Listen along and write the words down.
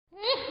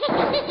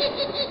The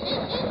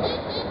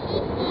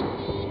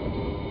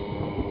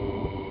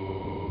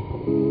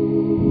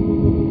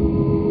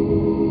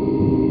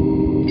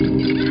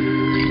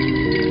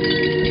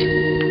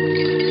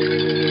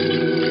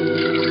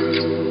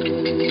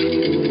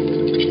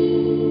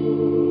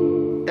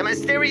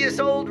Mysterious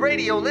Old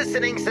Radio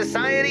Listening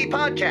Society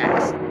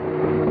podcast.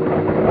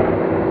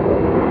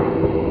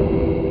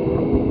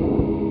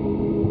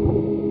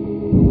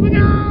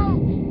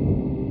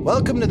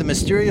 Welcome to the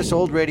Mysterious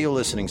Old Radio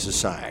Listening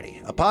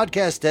Society, a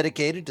podcast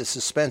dedicated to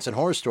suspense and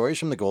horror stories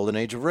from the golden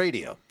age of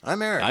radio.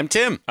 I'm Eric. I'm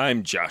Tim.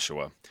 I'm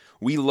Joshua.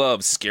 We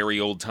love scary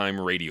old-time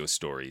radio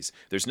stories.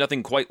 There's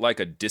nothing quite like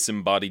a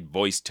disembodied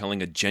voice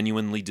telling a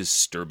genuinely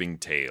disturbing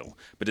tale.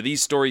 But do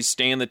these stories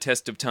stand the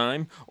test of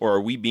time, or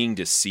are we being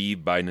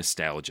deceived by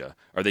nostalgia?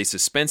 Are they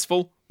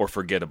suspenseful or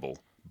forgettable?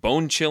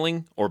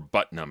 Bone-chilling or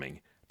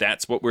butt-numbing?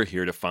 That's what we're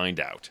here to find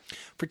out.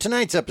 For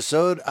tonight's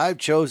episode, I've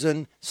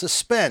chosen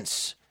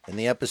suspense in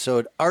the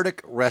episode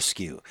Arctic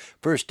Rescue,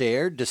 first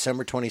aired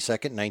December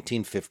 22nd,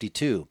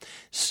 1952.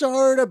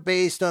 Sort of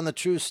based on the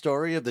true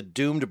story of the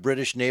doomed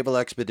British naval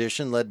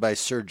expedition led by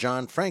Sir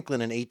John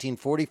Franklin in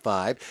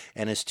 1845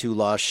 and his two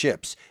lost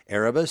ships,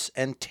 Erebus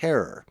and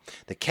Terror.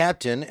 The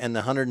captain and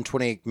the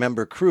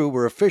 128-member crew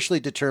were officially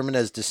determined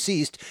as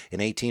deceased in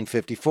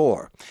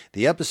 1854.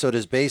 The episode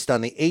is based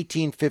on the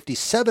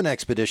 1857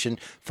 expedition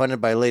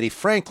funded by Lady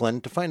Franklin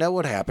to find out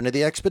what happened to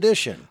the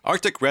expedition.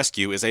 Arctic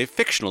Rescue is a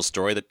fictional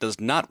story that does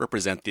not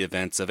represent the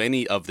events of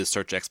any of the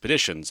search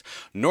expeditions,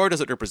 nor does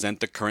it represent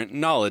the current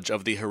knowledge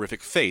of the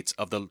horrific fates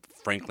of the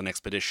Franklin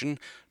expedition,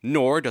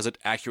 nor does it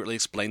accurately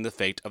explain the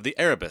fate of the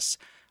Erebus.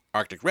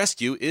 Arctic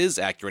Rescue is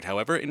accurate,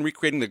 however, in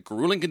recreating the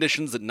grueling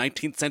conditions that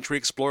 19th century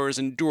explorers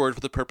endured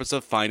for the purpose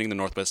of finding the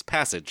Northwest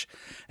Passage,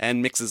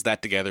 and mixes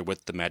that together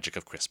with the magic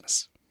of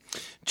Christmas.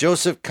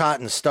 Joseph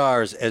Cotten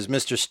stars as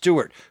Mr.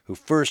 Stewart, who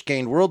first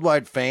gained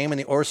worldwide fame in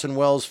the Orson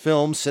Welles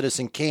film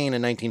Citizen Kane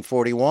in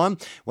 1941,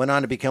 went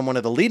on to become one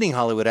of the leading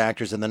Hollywood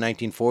actors in the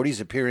 1940s,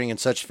 appearing in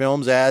such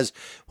films as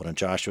one of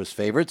Joshua's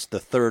favorites, The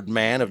Third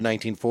Man of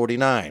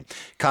 1949.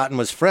 Cotten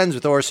was friends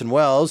with Orson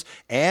Welles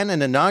and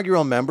an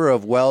inaugural member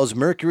of Welles'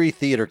 Mercury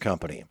Theater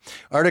Company.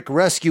 Arctic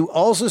Rescue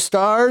also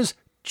stars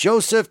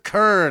Joseph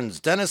Kearns,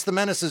 Dennis the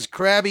Menace's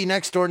crabby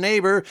next-door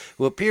neighbor,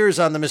 who appears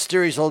on the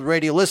Mysterious Old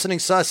Radio Listening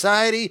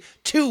Society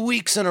 2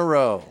 weeks in a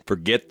row.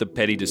 Forget the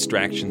petty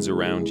distractions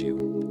around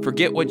you.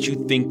 Forget what you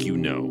think you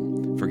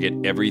know. Forget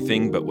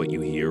everything but what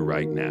you hear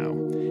right now.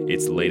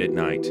 It's late at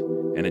night,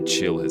 and a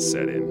chill has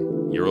set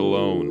in. You're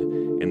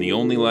alone, and the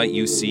only light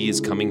you see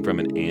is coming from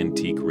an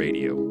antique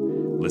radio.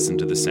 Listen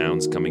to the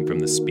sounds coming from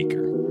the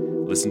speaker.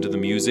 Listen to the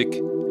music,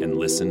 and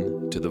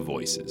listen to the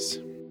voices.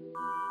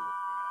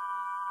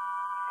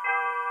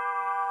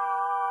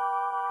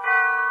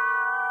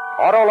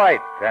 Autolite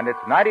and its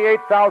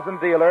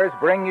 98,000 dealers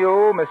bring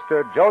you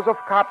Mr. Joseph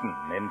Cotten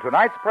in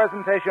tonight's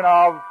presentation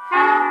of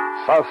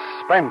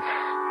Suspense.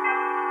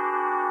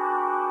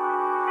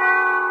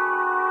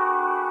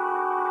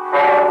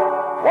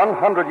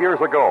 "100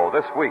 years ago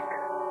this week,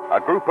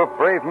 a group of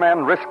brave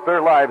men risked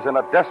their lives in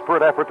a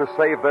desperate effort to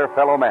save their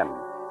fellow men.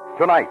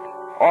 Tonight,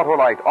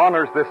 Autolite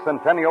honors this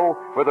centennial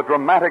with a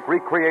dramatic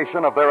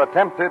recreation of their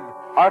attempted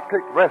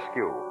Arctic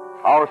rescue.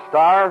 Our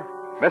star,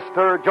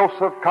 Mr.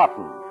 Joseph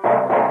Cotten.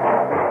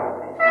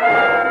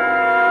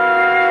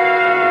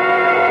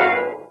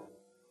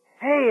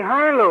 Hey,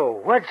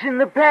 Harlow, what's in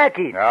the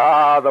package?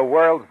 The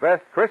world's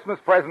best Christmas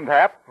present,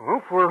 Hap.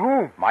 Oh, for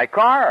whom? My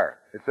car.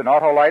 It's an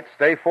Autolite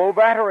Stay Full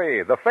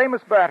battery, the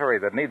famous battery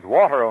that needs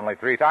water only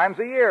 3 times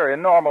a year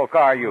in normal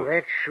car use.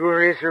 That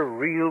sure is a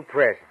real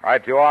present.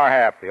 Right you are,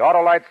 Hap. The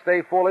Autolite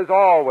Stay Full is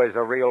always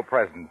a real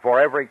present for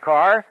every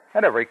car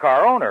and every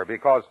car owner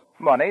because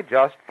money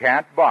just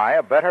can't buy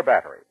a better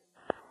battery.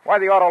 Why,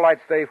 the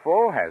Autolite Stay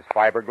Full has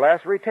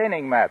fiberglass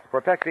retaining mats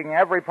protecting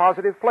every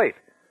positive plate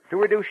to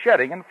reduce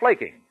shedding and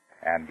flaking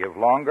and give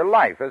longer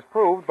life as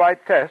proved by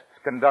tests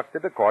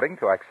conducted according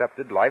to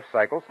accepted life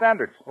cycle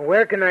standards.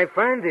 Where can I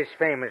find this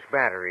famous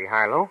battery,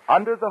 Harlow?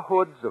 Under the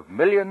hoods of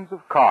millions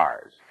of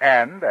cars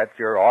and at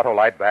your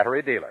Autolite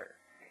battery dealer.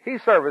 He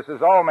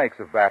services all makes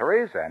of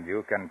batteries, and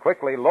you can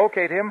quickly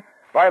locate him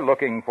by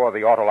looking for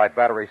the Autolite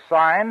battery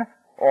sign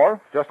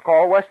or just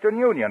call Western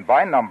Union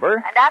by number.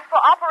 And ask for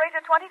Operator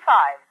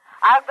 25.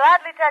 I'll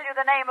gladly tell you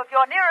the name of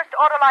your nearest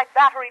Autolite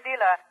battery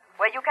dealer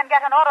where you can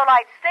get an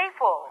Autolite Stay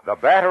Full. The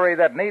battery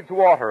that needs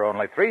water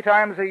only 3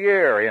 times a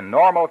year in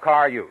normal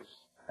car use.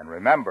 And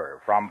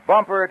remember, from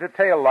bumper to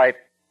tail light,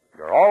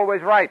 you're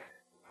always right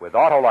with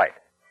Autolite.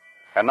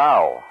 And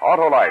now,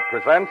 Autolite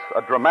presents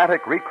a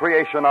dramatic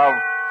recreation of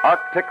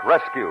Arctic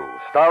Rescue,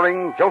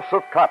 starring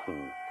Joseph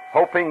Cotten,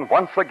 hoping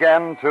once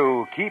again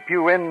to keep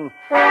you in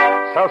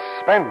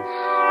suspense.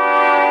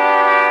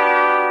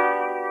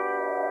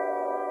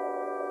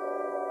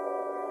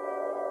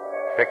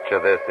 Picture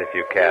this if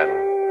you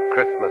can.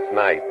 Christmas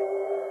night.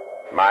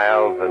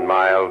 Miles and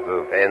miles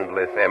of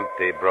endless,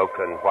 empty,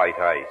 broken white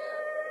ice.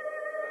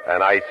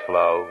 An ice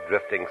floe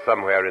drifting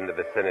somewhere in the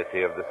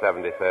vicinity of the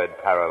 73rd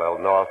parallel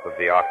north of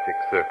the Arctic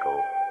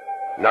Circle.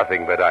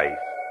 Nothing but ice.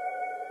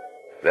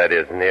 That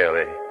is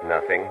nearly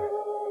nothing.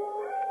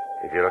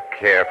 If you look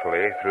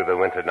carefully through the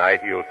winter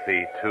night, you'll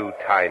see two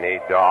tiny,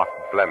 dark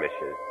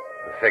blemishes,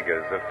 the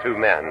figures of two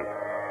men.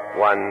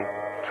 One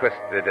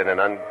twisted in an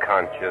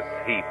unconscious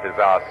heap is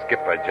our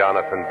skipper,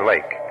 Jonathan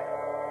Blake.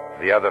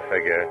 The other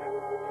figure,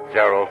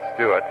 Gerald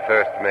Stewart,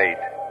 first mate,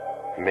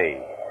 me.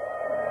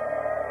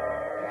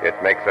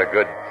 It makes a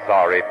good,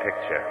 sorry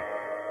picture.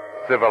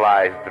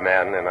 Civilized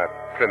men in a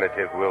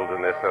primitive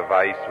wilderness of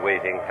ice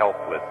waiting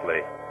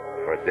helplessly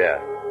for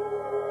death.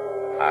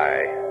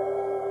 Aye,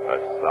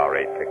 a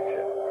sorry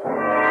picture.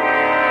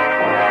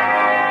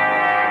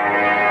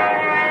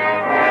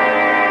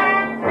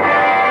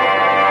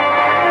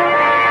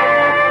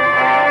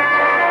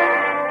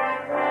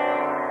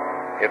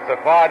 It's a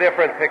far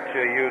different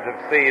picture you'd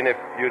have seen if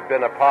you'd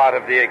been a part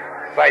of the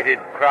excited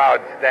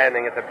crowd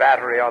standing at the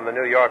Battery on the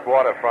New York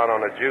waterfront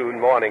on a June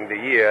morning, the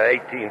year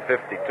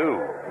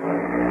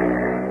 1852.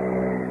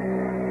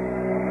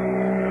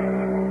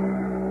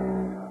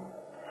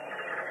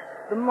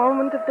 The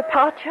moment of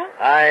departure?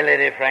 Aye,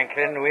 Lady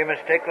Franklin, we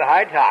must take the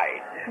high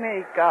tide.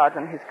 May God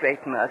in his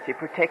great mercy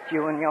protect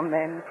you and your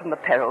men from the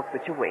perils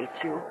which await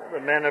you. The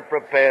men are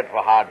prepared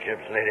for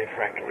hardships, Lady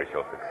Franklin. We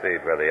shall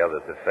succeed where the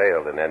others have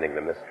failed in ending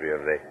the mystery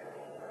of the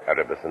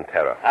Erebus and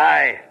Terror.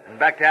 Aye, and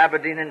back to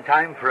Aberdeen in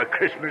time for a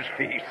Christmas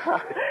feast.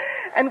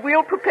 And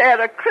we'll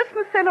prepare a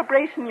Christmas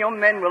celebration your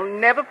men will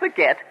never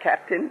forget,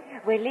 Captain.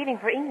 We're leaving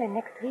for England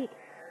next week.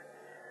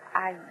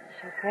 I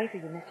shall pray for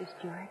you, Mr.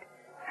 Stewart.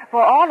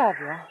 For all of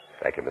you.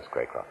 Thank you, Miss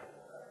Craycroft.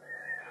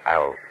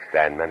 I'll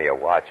stand many a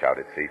watch out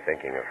at sea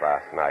thinking of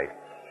last night.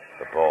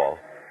 The ball,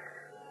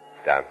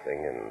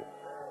 dancing, and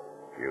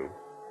you.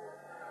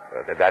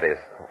 That is,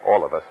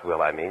 all of us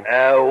will, I mean.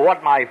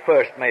 What my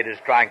first mate is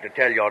trying to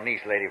tell your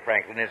niece, Lady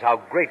Franklin, is how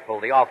grateful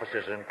the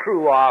officers and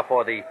crew are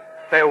for the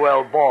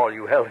farewell ball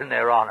you held in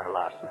their honor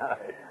last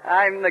night.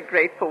 I'm the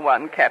grateful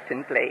one,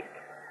 Captain Blake.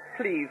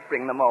 Please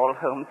bring them all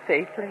home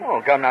safely.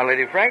 Oh, come now,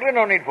 Lady Franklin,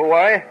 no need for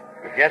worry.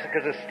 The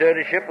Jessica's a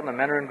sturdy ship, and the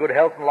men are in good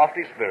health and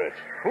lofty spirits.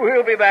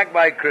 We'll be back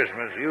by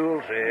Christmas, you'll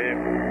see.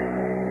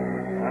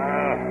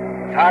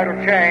 The tide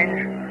will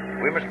change.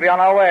 We must be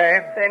on our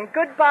way. Then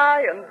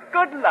goodbye and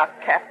good luck,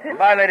 Captain.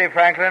 Goodbye, Lady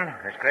Franklin.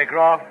 Miss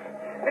Craycroft.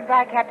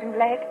 Goodbye, Captain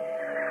Blake.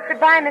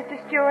 Goodbye, Mr.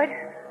 Stewart.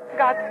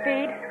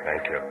 Godspeed.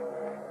 Thank you.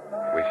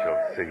 We shall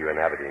see you in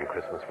Aberdeen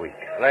Christmas week.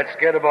 Let's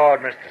get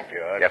aboard, Mr.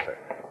 Stewart. Yes, sir.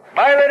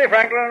 Bye, Lady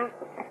Franklin.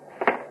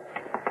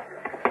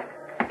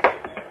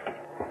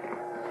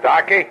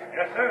 Starkey?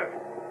 Yes, sir.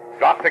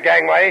 Drop the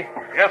gangway.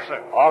 Yes,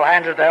 sir. All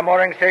hands at their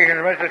mooring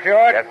stations, Mr.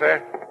 Stewart. Yes,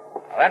 sir.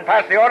 Then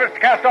pass the orders to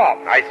cast off.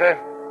 Aye, sir.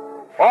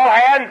 All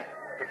hands,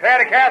 prepare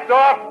to cast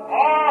off.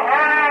 All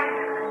hands,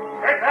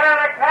 prepare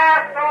to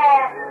cast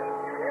off.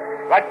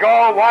 Let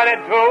go 1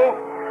 and 2.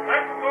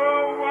 Let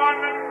go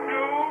 1 and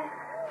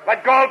 2. Let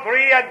go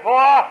 3 and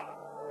 4.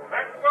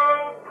 Let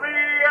go 3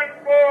 and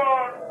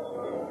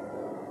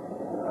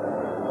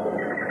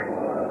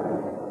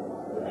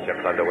 4.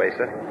 Ship's underway,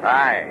 sir.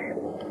 Aye.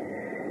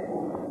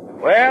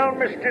 Well,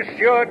 Mr.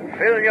 Stewart,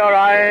 fill your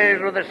eyes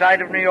with the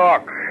sight of New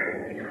York.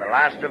 The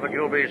last of it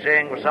you'll be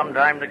seeing for some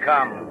time to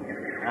come.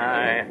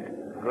 Aye,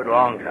 good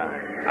long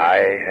time. I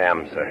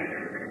am, sir.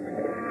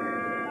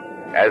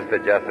 As the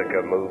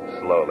Jessica moved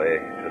slowly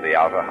to the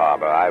outer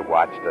harbor, I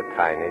watched a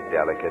tiny,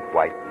 delicate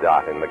white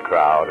dot in the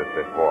crowd at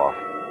the wharf.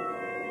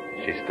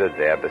 She stood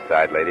there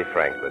beside Lady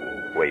Franklin,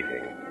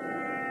 waiting.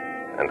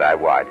 And I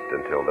watched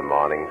until the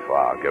morning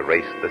fog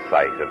erased the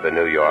sight of the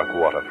New York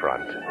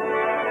waterfront.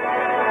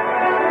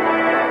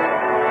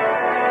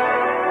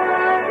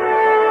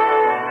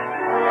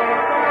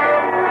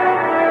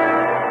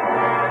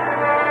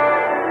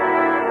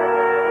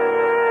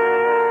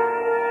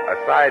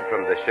 Aside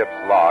from the ship's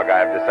log,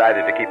 I've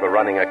decided to keep a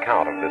running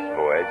account of this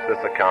voyage.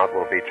 This account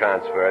will be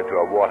transferred to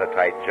a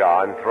watertight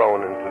jar and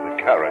thrown into the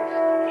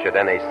currents should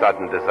any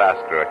sudden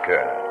disaster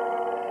occur.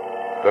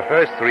 The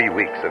first 3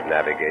 weeks of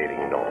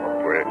navigating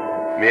north were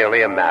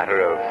merely a matter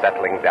of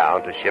settling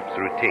down to ship's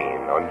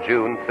routine. On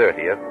June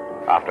 30th,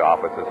 after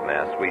officers'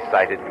 mess, we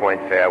sighted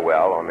Point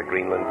Farewell on the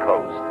Greenland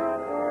coast.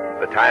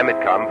 The time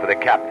had come for the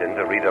captain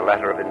to read a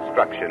letter of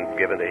instructions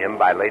given to him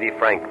by Lady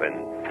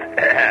Franklin.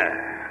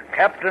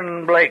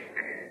 Captain Blake,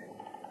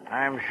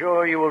 I'm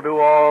sure you will do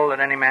all that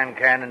any man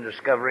can in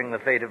discovering the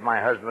fate of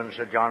my husband,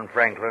 Sir John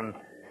Franklin,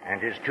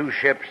 and his 2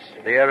 ships,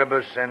 the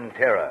Erebus and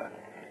Terror.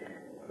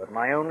 But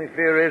my only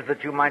fear is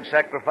that you might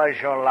sacrifice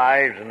your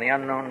lives in the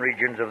unknown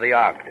regions of the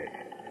Arctic.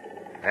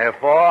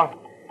 Therefore,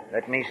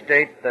 let me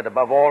state that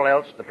above all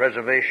else, the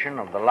preservation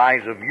of the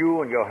lives of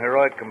you and your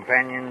heroic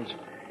companions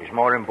is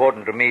more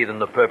important to me than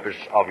the purpose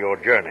of your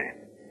journey.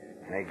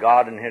 May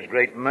God in his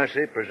great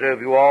mercy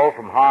preserve you all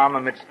from harm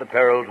amidst the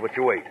perils which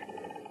await,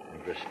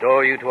 and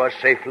restore you to us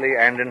safely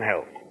and in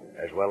health,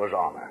 as well as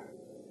honor.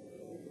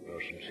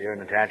 Your sincere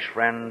and attached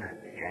friend,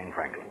 Jane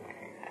Franklin.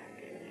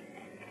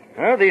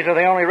 Well, these are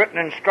the only written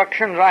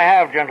instructions I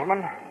have,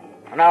 gentlemen.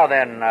 Now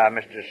then,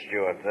 Mr.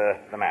 Stewart,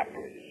 the map,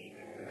 please.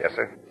 Yes,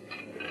 sir.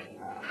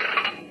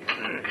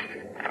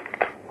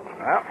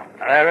 Well,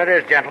 there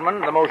it is,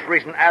 gentlemen. The most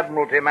recent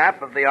Admiralty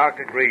map of the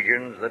Arctic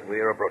regions that we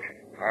are approaching.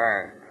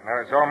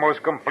 Now it's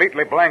almost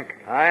completely blank.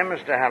 Aye,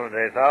 Mr.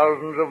 Halliday.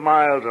 Thousands of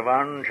miles of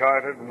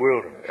uncharted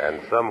wilderness.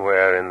 And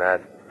somewhere in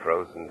that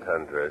frozen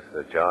tundra,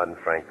 Sir John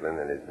Franklin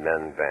and his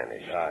men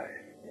vanished. Aye.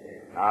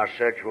 Our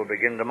search will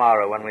begin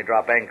tomorrow when we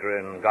drop anchor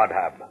in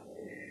Godhab.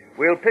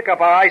 We'll pick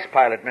up our ice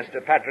pilot,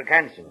 Mr. Patrick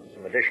Hansen,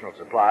 some additional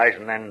supplies,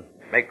 and then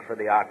make for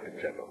the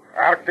Arctic Circle.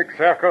 Arctic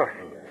Circle?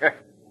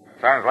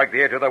 Sounds like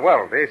the edge of the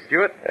world, eh,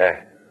 Stuart?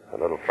 A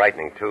little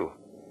frightening, too.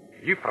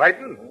 You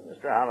frightened?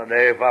 Mr.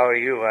 Halliday, if I were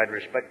you, I'd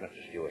respect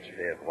Mr. Stewart's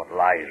fear for what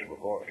lies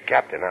before us.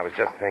 Captain, I was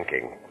just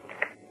thinking.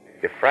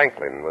 If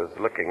Franklin was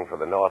looking for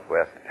the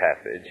Northwest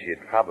Passage,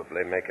 he'd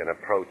probably make an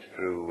approach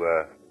through,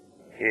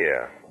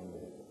 here.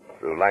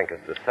 Through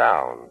Lancaster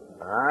Sound.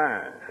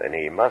 Ah. Then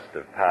he must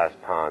have passed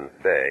Ponds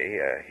Bay,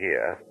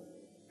 here.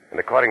 And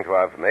according to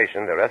our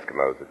information, they're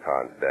Eskimos at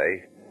Ponds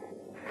Bay.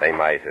 They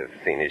might have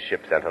seen his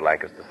ship enter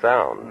Lancaster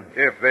Sound.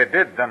 If they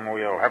did, then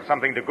we'll have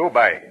something to go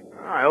by.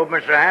 I hope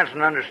Mr.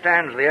 Hansen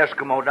understands the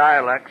Eskimo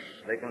dialects.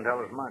 They can tell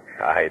us much.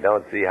 I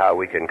don't see how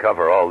we can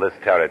cover all this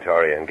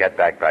territory and get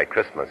back by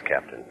Christmas,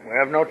 Captain. We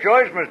have no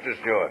choice, Mr.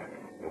 Stewart.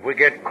 If we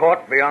get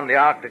caught beyond the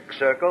Arctic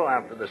Circle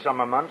after the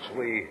summer months,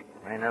 we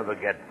may never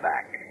get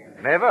back.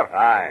 Never?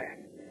 Aye.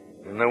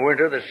 In the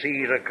winter, the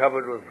seas are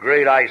covered with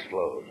great ice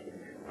floes.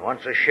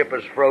 Once a ship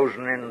is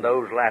frozen in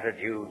those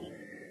latitudes,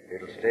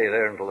 it'll stay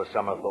there until the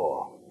summer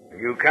thaw.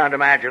 You can't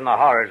imagine the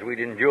horrors we'd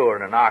endure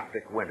in an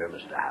Arctic winter,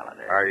 Mr.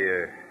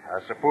 Halliday. I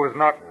suppose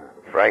not.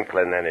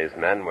 Franklin and his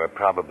men were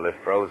probably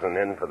frozen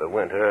in for the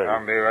winter.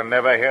 And they were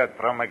never heard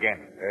from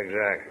again.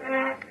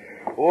 Exactly.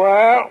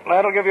 Well,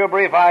 that'll give you a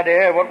brief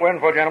idea of what we're in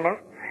for, gentlemen.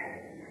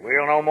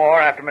 We'll know more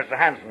after Mr.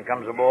 Hansen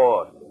comes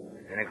aboard.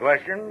 Any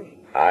questions?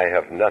 I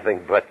have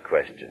nothing but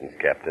questions,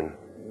 Captain.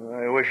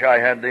 I wish I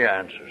had the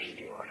answers,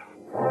 Stuart.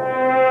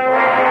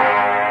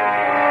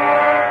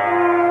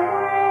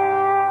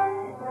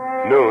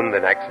 Noon the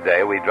next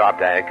day, we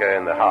dropped anchor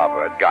in the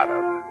harbor at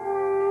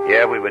Godhab.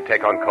 Here we would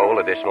take on coal,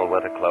 additional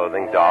winter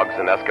clothing, dogs,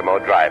 and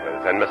Eskimo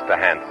drivers, and Mr.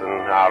 Hansen,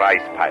 our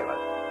ice pilot.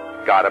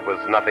 Godhab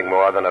was nothing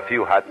more than a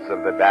few huts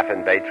of the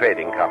Baffin Bay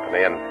Trading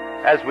Company, and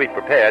as we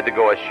prepared to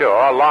go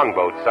ashore, a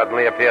longboat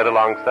suddenly appeared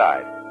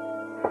alongside.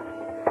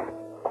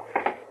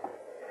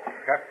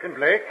 Captain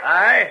Blake?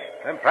 Aye?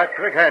 And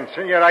Patrick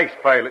Hansen, your ice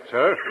pilot,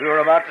 sir. We were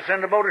about to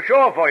send a boat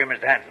ashore for you,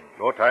 Mr. Hansen.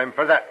 No time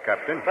for that,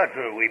 Captain. But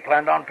we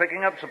planned on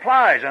picking up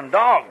supplies and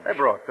dogs. I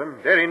brought them.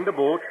 They're in the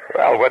boat.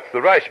 Well, what's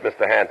the rush,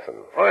 Mr. Hansen?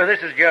 Oh,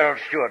 this is Gerald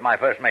Stewart, my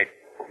first mate.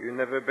 You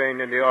never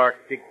been in the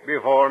Arctic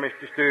before,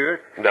 Mr.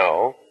 Stewart?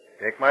 No.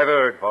 Take my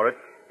word for it.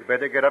 You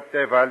better get up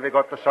there while they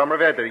got the summer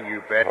weather,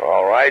 you bet.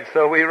 All right,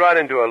 so we run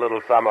into a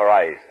little summer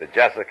ice. The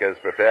Jessica's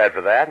prepared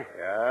for that?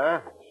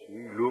 Yeah,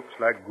 she looks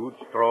like good,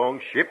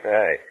 strong ship.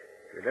 Hey.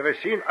 You've never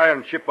seen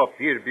iron ship up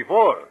here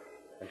before.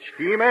 And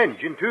steam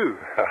engine, too.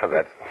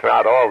 That's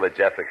not all the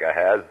Jessica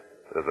has.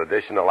 There's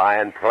additional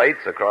iron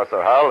plates across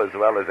her hull, as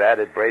well as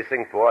added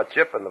bracing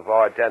forward-ship, and the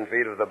forward 10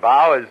 feet of the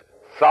bow is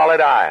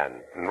solid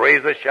iron and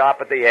razor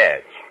sharp at the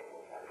edge.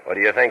 What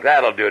do you think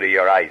that'll do to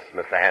your ice,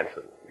 Mr.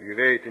 Hansen? You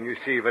wait and you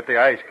see what the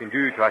ice can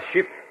do to a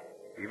ship.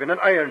 Even an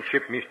iron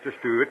ship, Mr.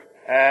 Stewart.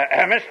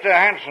 Mr.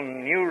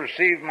 Hansen, you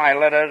received my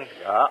letters.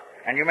 Yeah.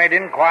 And you made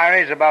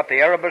inquiries about the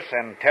Erebus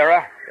and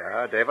Terra?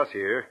 Yeah, they was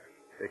here.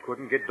 They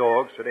couldn't get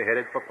dogs, so they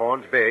headed for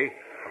Ponds Bay.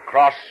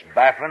 Across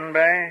Baffin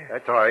Bay?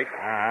 That's right.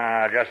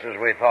 Ah, just as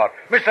we thought.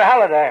 Mr.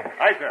 Halliday.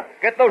 Aye, sir.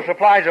 Get those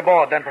supplies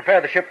aboard, then prepare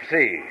the ship to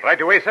sea.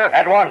 Right away, sir.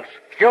 At once.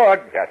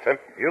 Steward. Yes, sir.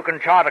 You can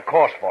chart a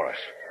course for us.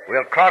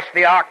 We'll cross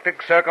the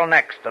Arctic Circle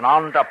next and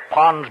on to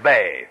Ponds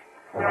Bay.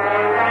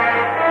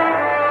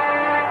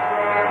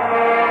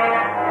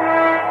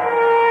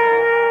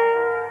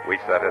 We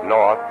set a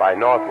north by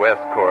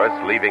northwest course,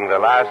 leaving the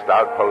last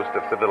outpost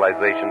of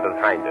civilization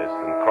behind us,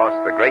 and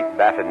crossed the great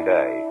Baffin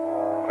Bay.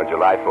 On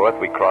July 4th,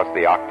 we crossed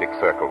the Arctic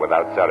Circle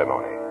without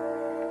ceremony.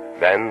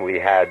 Then we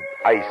had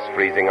ice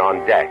freezing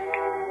on deck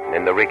and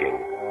in the rigging.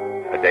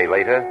 A day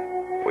later,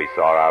 we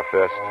saw our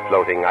first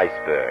floating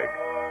iceberg.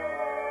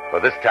 For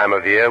this time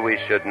of year, we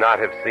should not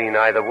have seen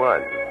either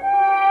one.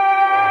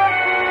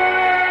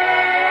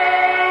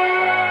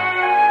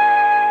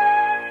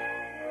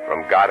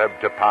 From Godhab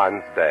to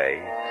Ponds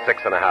Bay,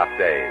 6.5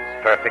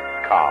 days, perfect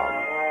calm.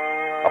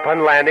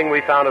 Upon landing,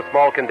 we found a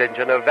small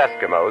contingent of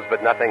Eskimos,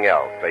 but nothing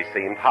else. They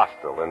seemed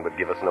hostile and would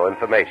give us no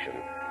information.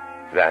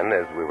 Then,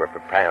 as we were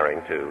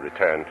preparing to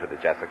return to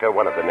the Jessica,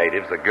 one of the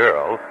natives, a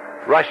girl,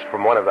 rushed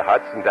from one of the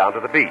huts and down to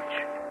the beach.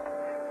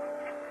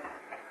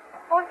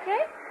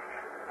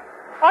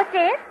 What's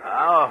it?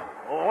 Oh,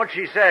 what's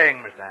she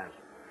saying, Mr.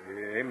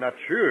 Hansen? I'm not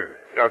sure.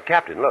 Oh,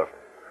 Captain, look.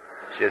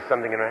 She has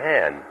something in her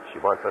hand. She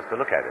wants us to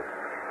look at it.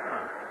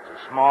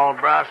 It's a small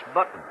brass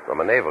button.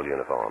 From a naval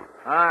uniform.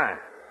 Aye.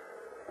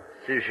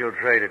 See if she'll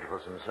trade it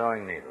for some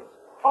sewing needles.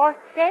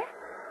 Ose?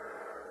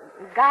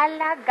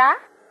 Galaga?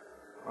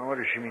 Well, what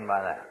does she mean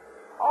by that?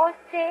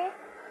 Ose?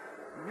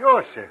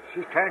 Joseph.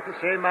 She's trying to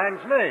say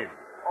man's name.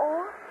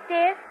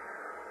 Ose?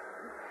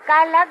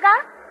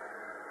 Galaga?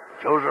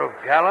 Joseph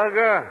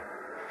Gallagher?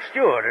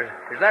 Stewart,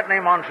 is that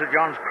name on Sir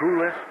John's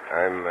crew list?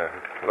 I'm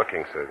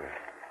looking, sir.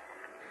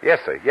 Yes,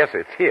 sir. Yes, sir.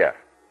 It's here.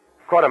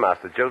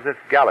 Quartermaster Joseph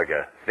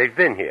Gallagher. They've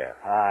been here.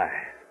 Aye.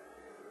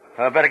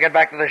 I better get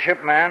back to the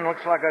ship, man.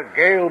 Looks like a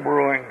gale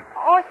brewing.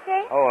 Oh,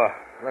 see? Oh,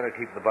 let her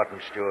keep the button,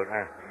 Stewart.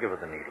 Give her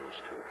the needles,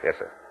 too. Yes,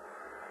 sir.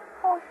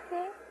 Oh,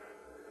 see?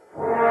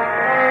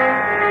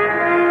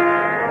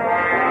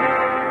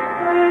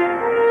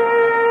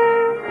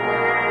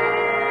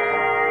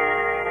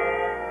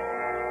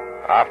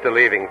 After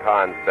leaving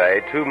Ponds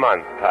Bay, 2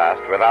 months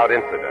passed without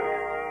incident.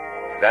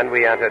 Then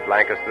we entered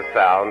Lancaster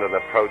Sound and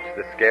approached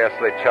the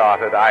scarcely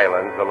charted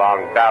islands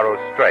along Barrow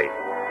Strait.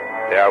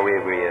 There we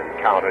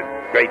encountered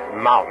great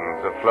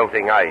mountains of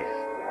floating ice,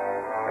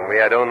 and we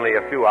had only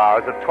a few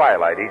hours of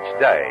twilight each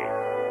day.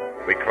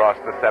 We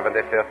crossed the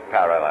 75th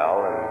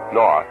parallel and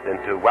north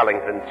into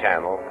Wellington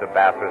Channel to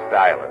Bathurst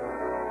Island,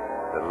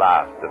 the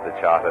last of the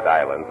charted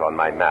islands on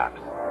my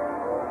maps.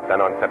 Then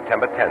on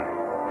September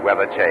 10th,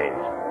 weather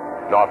changed.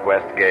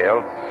 Northwest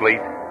gales,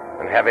 sleet,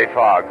 and heavy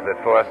fogs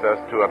that forced us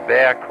to a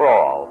bare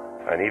crawl,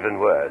 and even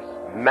worse,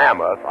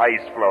 mammoth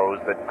ice floes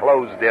that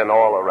closed in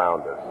all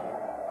around us.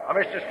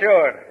 Mr.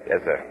 Stewart.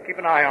 Yes, sir. Keep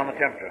an eye on the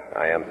temperature.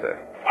 I am, sir.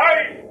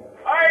 Ice!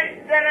 Ice!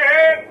 Dead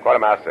ahead!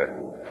 Quartermaster,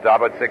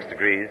 starboard 6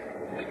 degrees.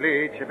 The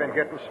sleets have been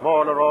getting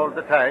smaller all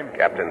the time.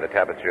 Captain, the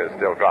temperature is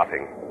still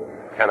dropping.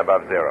 10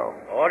 above zero.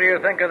 What do you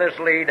think of this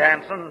lead,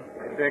 Hanson?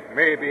 I think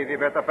maybe they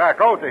better back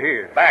out of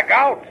here. Back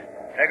out?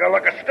 Take a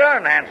look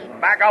astern, Hanson.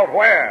 Back out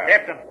where?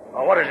 Captain.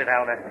 Oh, what is it,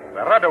 Halder?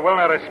 The rudder will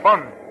not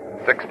respond.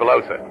 6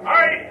 below, sir.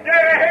 Ice!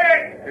 Dead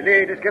ahead! The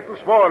lead is getting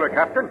smaller,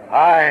 Captain.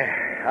 Aye.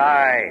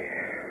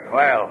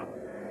 Well,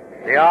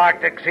 the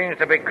Arctic seems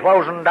to be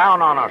closing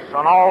down on us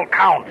on all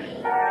counts.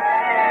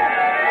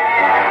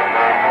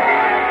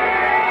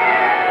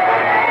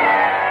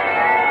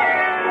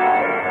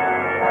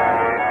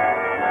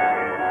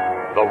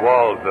 The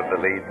walls of the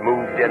lead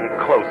moved in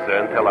closer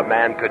until a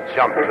man could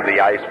jump to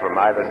the ice from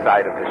either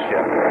side of the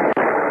ship.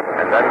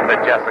 And then the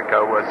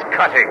Jessica was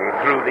cutting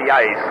through the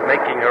ice,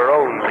 making her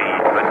own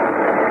lead, but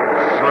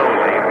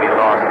slowly we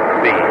lost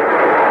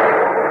speed.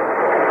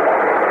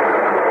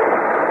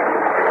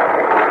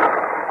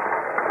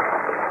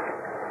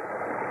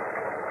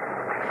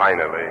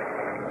 Finally,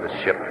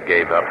 the ship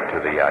gave up to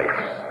the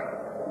ice.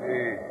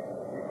 He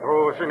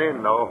throws it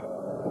in now.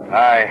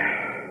 Aye.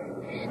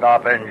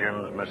 Stop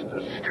engines,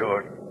 Mr.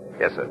 Stewart.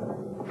 Yes, sir.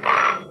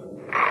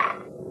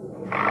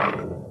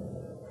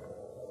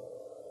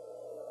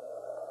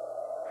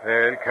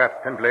 Well,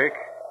 Captain Blake,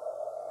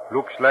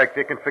 looks like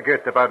they can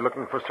forget about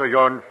looking for Sir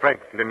John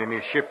Franklin in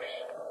his ships.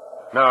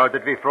 Now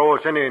that we've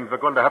frozen in, we're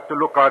going to have to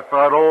look out for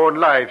our own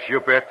lives, you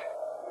bet.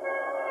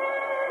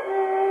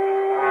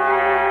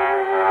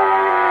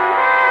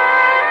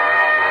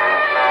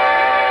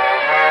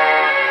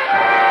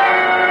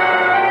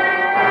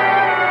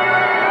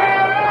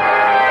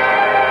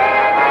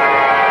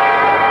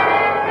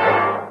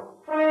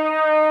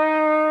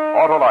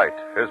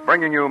 Autolite is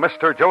bringing you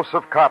Mr.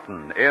 Joseph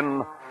Cotton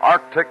in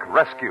Arctic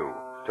Rescue,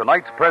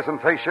 tonight's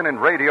presentation in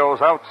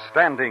radio's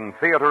outstanding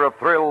theater of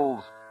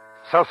thrills,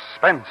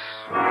 Suspense.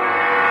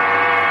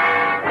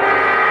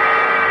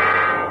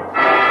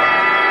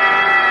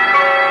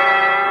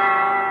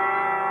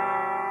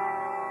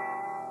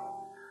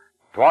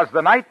 'Twas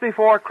the night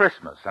before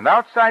Christmas, and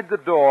outside the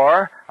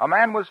door, a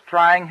man was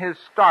trying his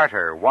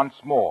starter once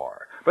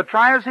more. But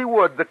try as he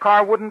would, the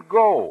car wouldn't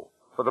go,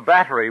 for the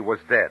battery was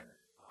dead.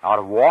 Out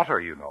of water,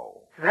 you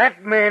know.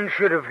 That man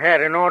should have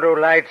had an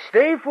Autolite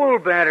Stay Full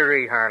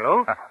battery,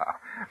 Harlow.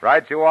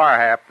 Right you are,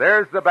 Hap.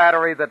 There's the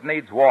battery that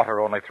needs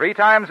water only 3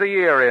 times a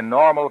year in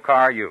normal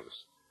car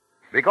use.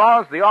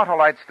 Because the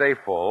Autolite Stay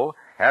Full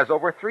has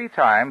over 3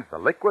 times the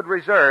liquid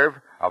reserve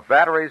of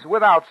batteries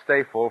without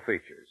Stay Full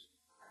features.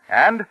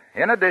 And,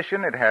 in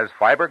addition, it has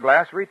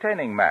fiberglass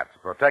retaining mats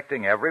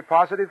protecting every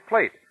positive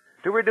plate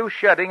to reduce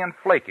shedding and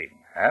flaking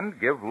and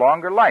give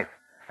longer life,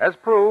 as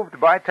proved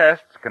by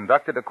tests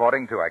conducted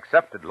according to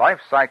accepted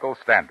life cycle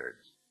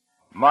standards.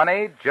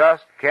 Money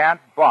just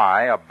can't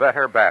buy a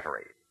better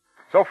battery.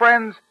 So,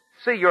 friends,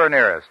 see your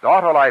nearest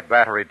Autolite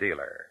battery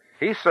dealer.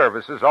 He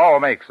services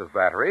all makes of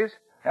batteries,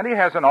 and he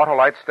has an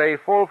Autolite Stay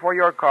Full for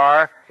your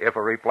car if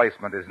a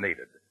replacement is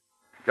needed.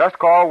 Just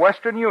call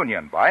Western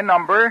Union by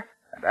number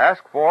and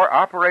ask for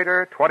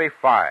Operator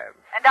 25.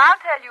 And I'll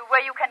tell you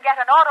where you can get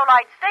an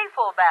Autolite Stay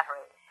Full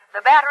battery.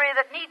 The battery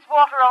that needs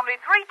water only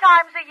 3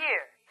 times a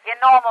year in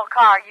normal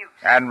car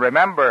use. And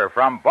remember,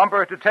 from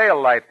bumper to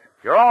tail light,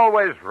 you're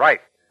always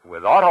right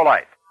with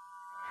Autolite.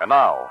 And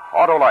now,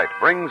 Autolite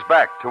brings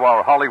back to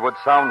our Hollywood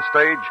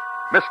soundstage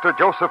Mr.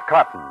 Joseph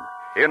Cotton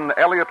in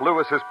Elliot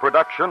Lewis's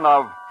production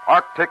of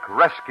Arctic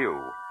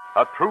Rescue,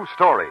 a true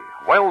story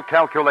well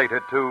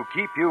calculated to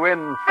keep you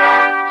in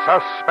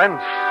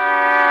suspense.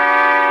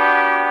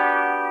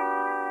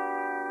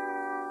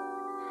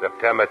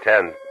 September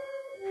 10th,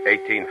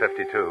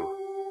 1852.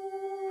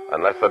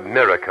 Unless a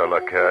miracle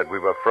occurred, we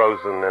were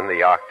frozen in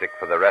the Arctic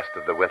for the rest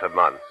of the winter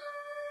months.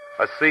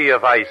 A sea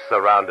of ice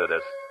surrounded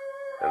us.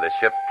 and the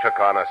ship took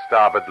on a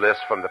starboard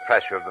list from the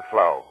pressure of the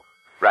flow.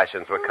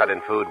 Rations were cut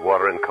in food,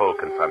 water, and coal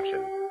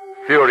consumption.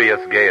 Furious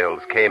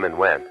gales came and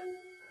went,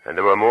 and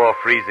there were more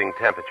freezing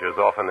temperatures,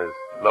 often as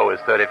low as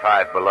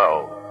 35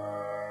 below.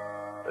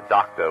 The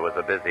doctor was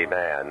a busy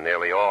man.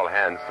 Nearly all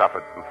hands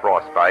suffered from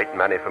frostbite,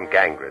 many from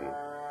gangrene.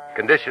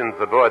 Conditions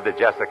aboard the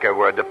Jessica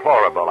were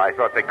deplorable. I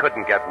thought they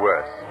couldn't get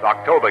worse.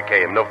 October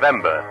came,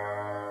 November,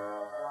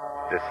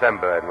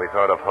 December, and we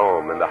thought of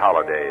home and the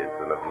holidays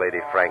and of Lady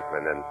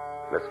Franklin and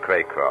Miss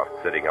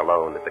Craycroft sitting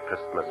alone at the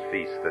Christmas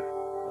feast that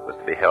was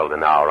to be held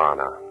in our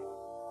honor.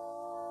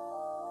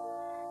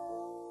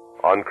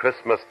 On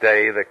Christmas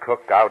Day, the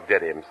cook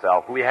outdid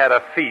himself. We had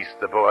a feast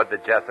aboard the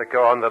Jessica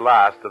on the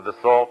last of the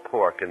salt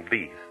pork and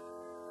beef.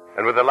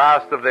 And with the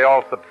last of the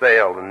Alsop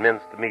ale and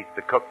minced meat,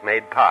 the cook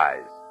made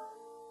pies.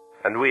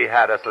 And we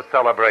had us a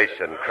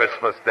celebration,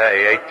 Christmas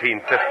Day,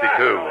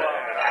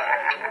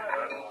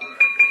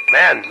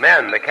 1852.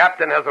 Men, the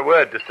captain has a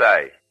word to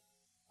say.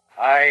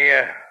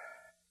 I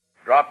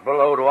dropped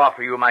below to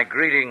offer you my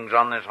greetings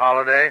on this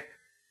holiday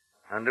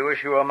and to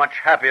wish you a much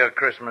happier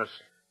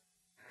Christmas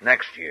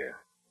next year.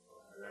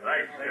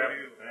 Thanks,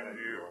 and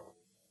you.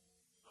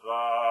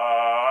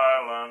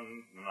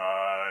 Silent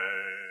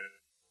night,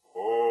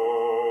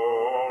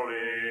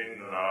 holy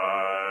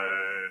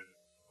night,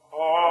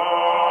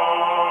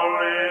 all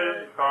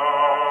is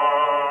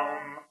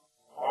calm,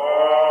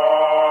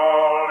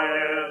 all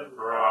is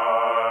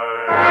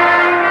bright.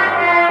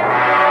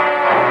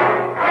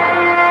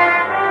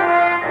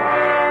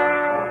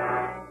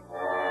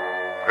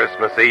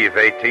 Christmas Eve,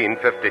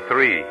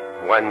 1853,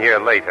 1 year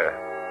later.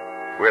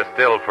 We're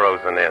still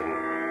frozen in.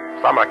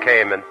 Summer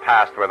came and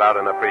passed without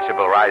an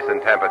appreciable rise in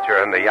temperature,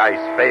 and the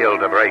ice failed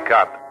to break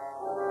up.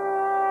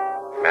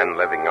 Men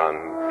living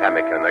on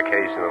pemmican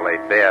occasionally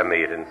ate bear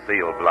meat and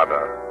seal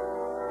blubber.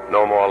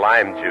 No more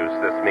lime juice.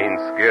 This means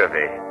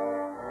scurvy.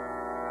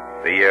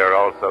 The year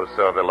also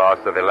saw the loss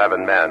of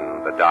 11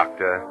 men, the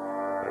doctor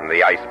and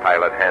the ice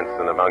pilot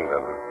Hansen among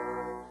them.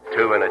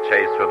 2 in a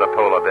chase for the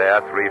polar bear,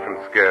 3 from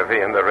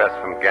scurvy, and the rest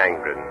from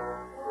gangrene.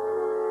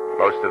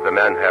 Most of the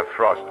men have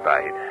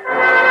frostbite.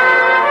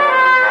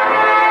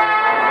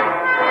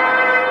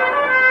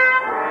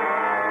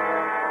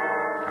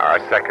 Our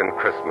second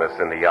Christmas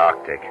in the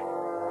Arctic.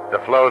 The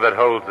floe that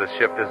holds the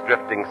ship is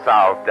drifting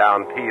south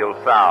down Peel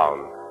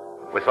Sound.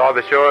 We saw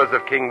the shores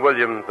of King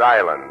William's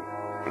Island.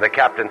 The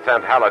captain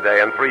sent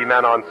Halliday and 3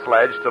 men on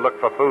sledge to look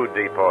for food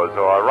depots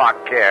or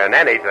rock cairn,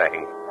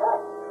 anything.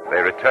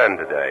 They returned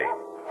today.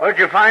 Where'd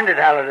you find it,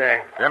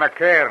 Halliday? In a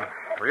cairn.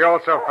 We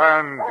also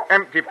found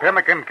empty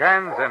pemmican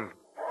cans and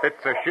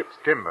bits of ship's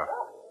timber.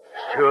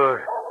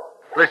 Stewart,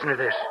 listen to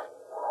this.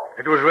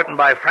 It was written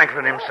by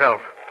Franklin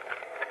himself.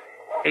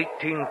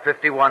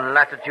 1851,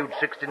 latitude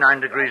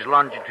 69 degrees,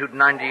 longitude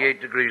 98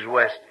 degrees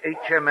west.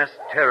 HMS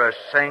Terror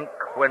sank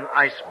when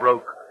ice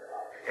broke.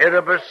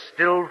 Erebus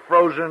still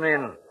frozen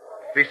in.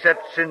 Beset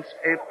since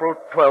April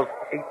 12th,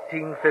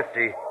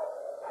 1850.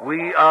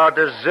 We are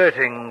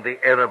deserting the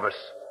Erebus.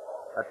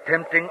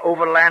 Attempting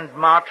overland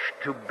march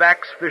to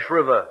Baxfish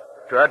River,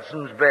 to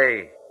Hudson's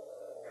Bay.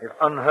 If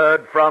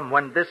unheard from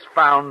when this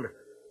found,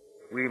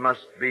 we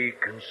must be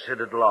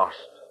considered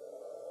lost.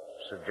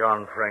 Sir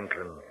John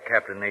Franklin,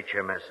 Captain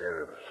HMS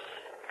Erebus.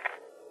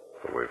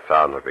 We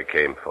found what we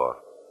came for.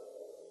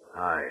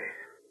 Aye.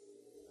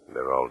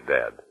 They're all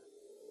dead.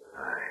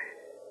 Aye.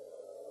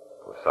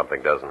 If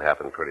something doesn't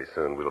happen pretty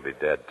soon, we'll be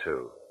dead,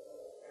 too.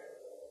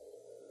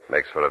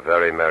 Makes for a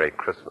very Merry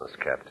Christmas,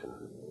 Captain.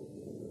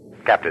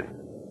 Captain.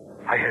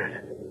 I heard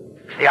it.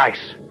 It's the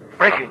ice.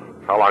 Breaking.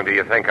 How long do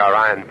you think our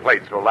iron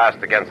plates will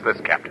last against this,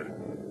 Captain?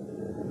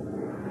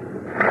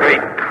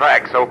 Great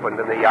cracks opened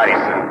in the ice,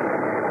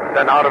 and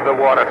then out of the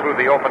water through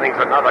the openings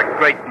another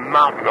great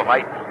mountain of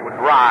ice would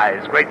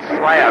rise. Great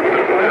slabs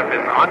of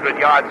surface 100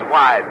 yards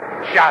wide,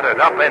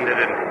 shattered, upended,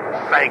 and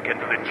sank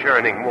into the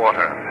churning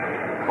water.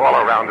 All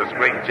around us,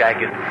 great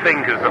jagged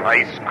fingers of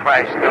ice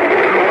crashed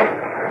up.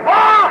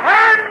 All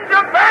hands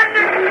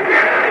abandon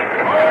ship!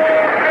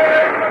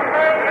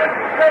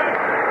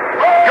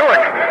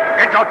 Stewart,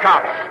 get your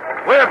chops.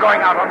 We're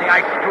going out on the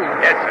ice, too.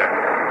 Yes, sir.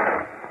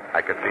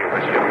 I could feel the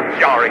ship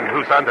jarring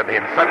loose under me,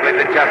 and suddenly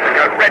the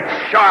Jessica red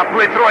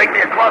sharply throwing me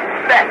across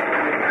the deck.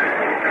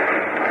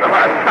 The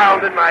last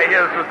sound in my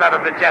ears was that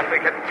of the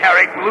Jessica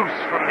tearing loose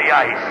from the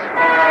ice.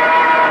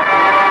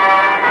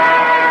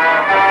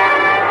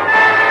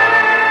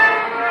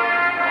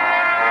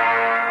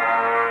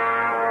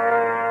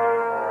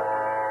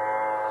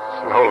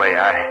 Slowly,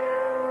 I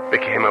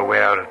became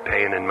aware of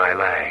pain in my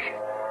leg,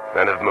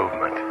 then of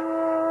movement.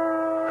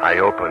 I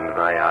opened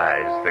my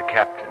eyes. The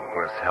captain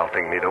was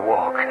helping me to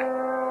walk.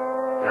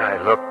 I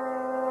looked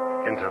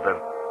into the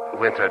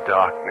winter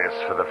darkness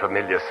for the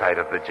familiar sight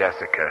of the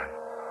Jessica.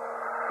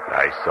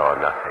 I saw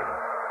nothing.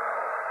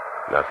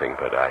 Nothing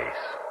but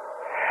ice.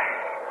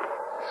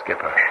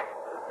 Skipper.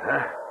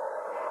 Huh?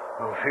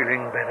 Oh,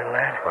 feeling better,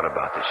 lad? What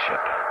about the ship?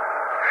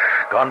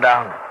 Gone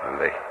down. And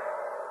the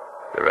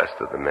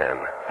rest of the men?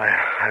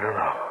 I don't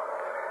know.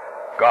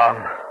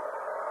 Gone.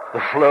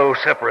 The floe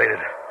separated.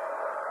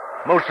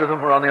 Most of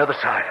them were on the other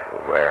side.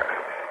 Where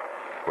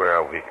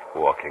are we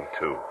walking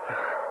to?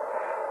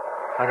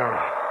 I don't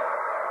know.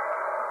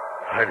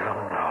 I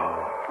don't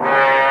know.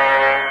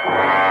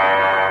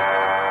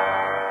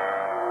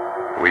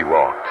 We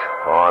walked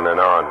on and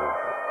on,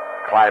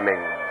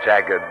 climbing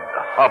jagged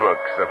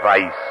hummocks of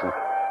ice and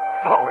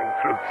falling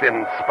through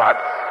thin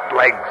spots.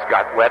 Legs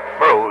got wet,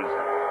 froze.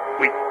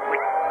 We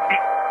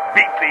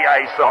beat the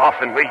ice off,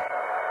 and we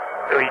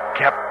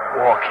kept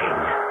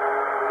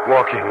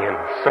walking in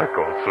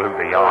circles through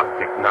the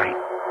Arctic night.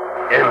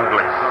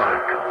 Endless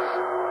circles.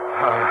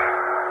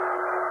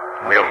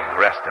 We'll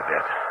rest a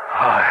bit.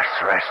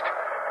 Let's rest.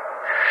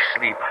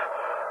 Sleep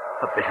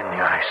a bit in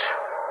the ice.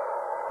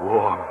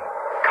 Warm,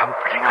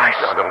 comforting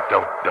ice. No,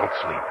 don't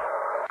sleep.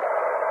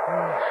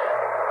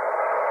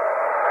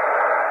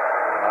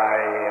 My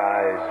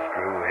eyes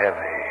grew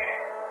heavy.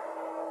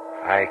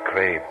 I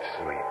craved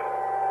sleep.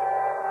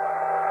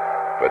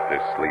 But the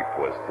sleep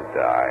was to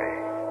die.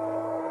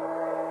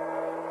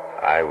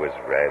 I was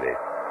ready.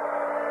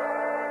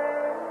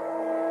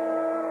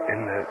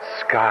 In the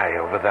sky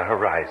over the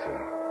horizon,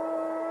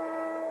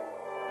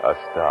 a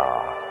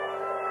star.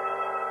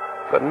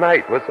 The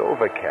night was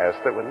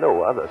overcast. There were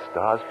no other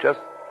stars, just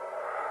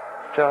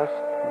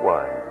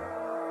one.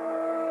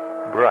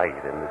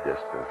 Bright in the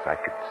distance. I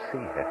could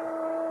see it.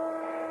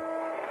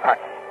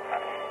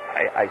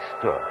 I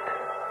stood.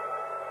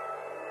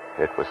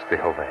 It was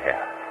still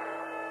there.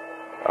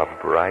 A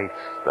bright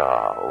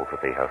star over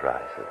the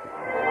horizon.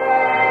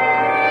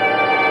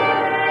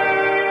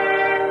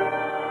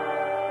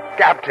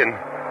 Captain!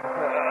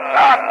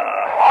 Up!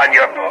 On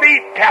your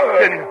feet,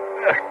 Captain!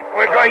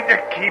 We're going to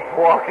keep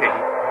walking.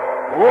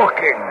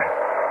 Walking?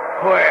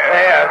 Where?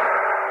 There.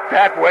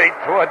 That way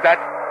toward that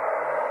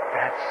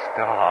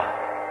star.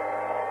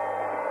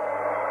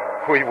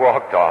 We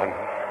walked on,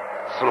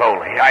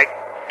 slowly. I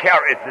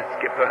carried the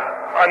skipper,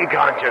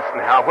 unconscious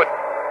now. What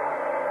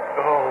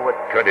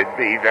could it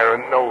be? There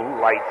are no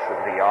lights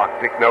in the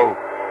Arctic, no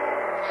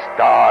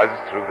stars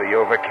through the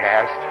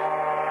overcast.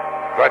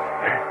 But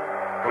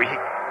we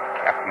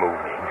kept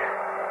moving,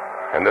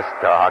 and the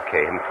star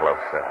came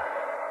closer.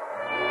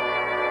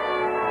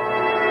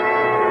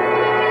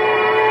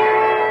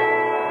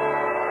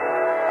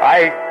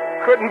 I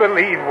couldn't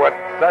believe what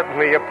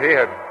suddenly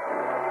appeared.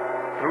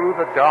 Through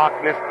the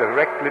darkness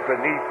directly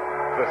beneath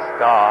the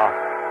star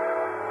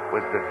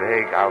was the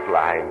vague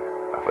outline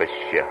of a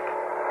ship.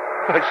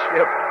 A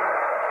ship.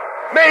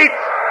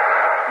 Mates!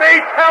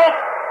 Mates, help!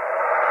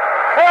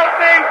 Help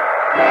me!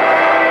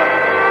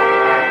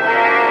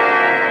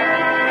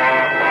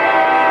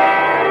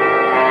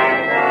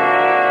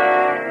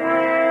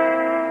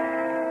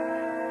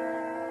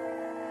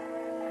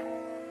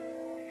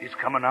 He's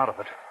coming out of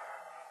it.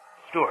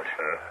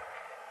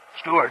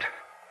 Stewart.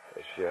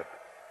 The ship.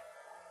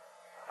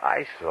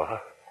 I saw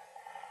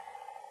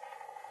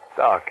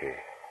Starkey.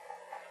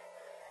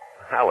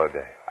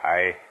 Halliday.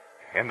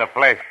 In the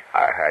flesh.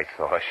 I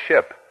saw a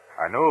ship.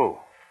 I know.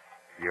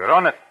 You're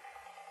on it.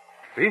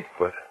 See?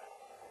 But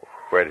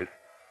where did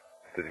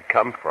it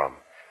come from?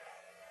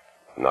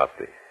 Not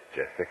the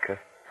Jessica.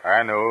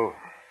 I know.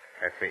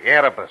 It's the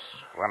Erebus,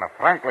 one of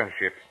Franklin's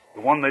ships.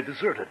 The one they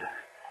deserted.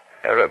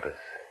 Erebus.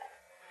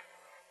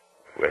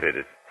 Where did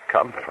it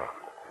come from?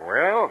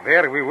 Well,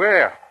 there we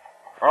were.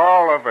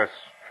 All of us,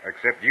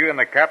 except you and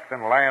the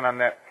captain lying on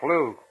that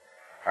flue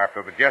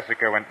after the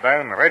Jessica went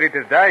down, ready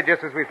to die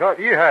just as we thought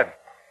you had.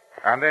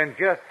 And then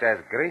just as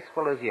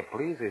graceful as you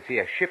please, I see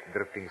a ship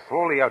drifting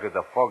slowly out of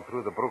the fog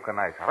through the broken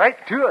ice, right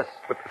to us.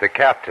 But the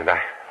captain,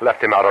 I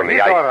left him out on the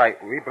ice. He's all right.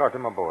 We brought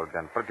him aboard,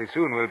 and pretty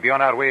soon we'll be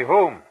on our way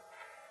home.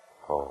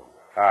 Home?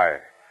 Aye.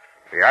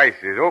 The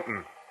ice is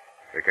open.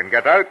 We can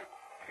get out.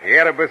 The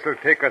Erebus will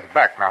take us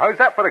back. Now, how's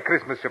that for a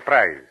Christmas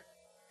surprise?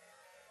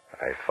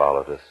 I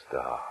followed a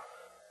star.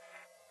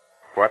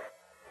 What?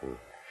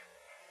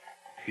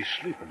 He's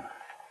sleeping.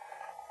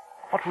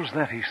 What was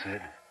that he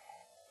said?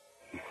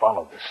 He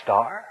followed the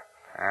star?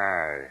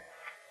 Aye.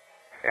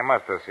 He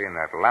must have seen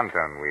that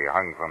lantern we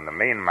hung from the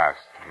mainmast,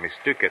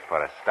 mistook it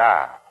for a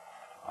star.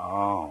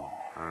 Oh.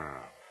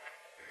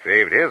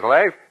 Saved his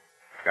life.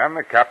 And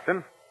the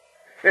captain.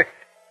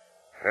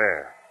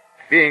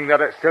 Being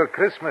that it's still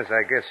Christmas,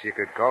 I guess you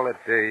could call it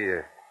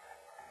a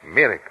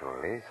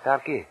miracle, eh,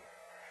 Starkey?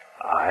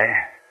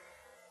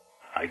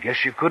 I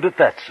guess you could at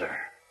that, sir.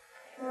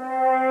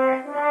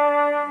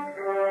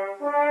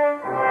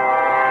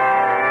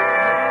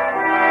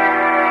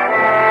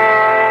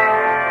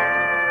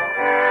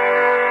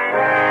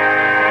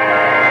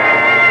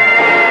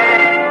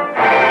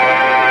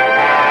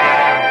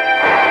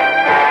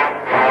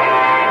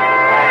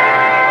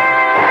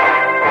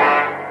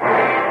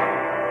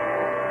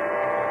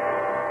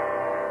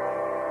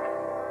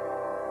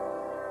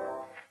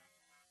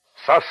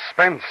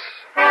 Suspense.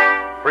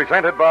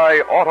 Presented by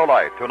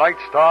Autolite.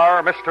 Tonight's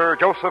star, Mr.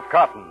 Joseph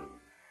Cotton.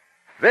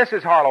 This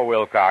is Harlow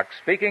Wilcox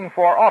speaking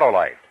for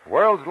Autolite,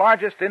 world's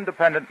largest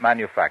independent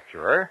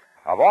manufacturer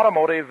of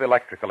automotive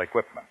electrical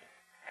equipment.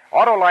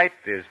 Autolite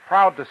is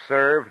proud to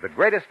serve the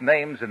greatest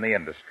names in the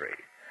industry.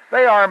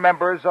 They are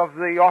members of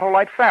the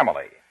Autolite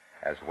family,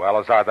 as well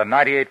as are the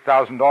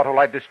 98,000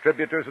 Autolite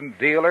distributors and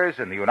dealers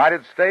in the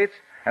United States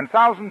and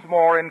thousands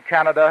more in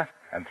Canada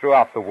and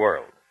throughout the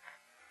world.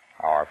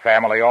 Our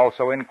family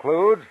also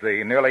includes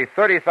the nearly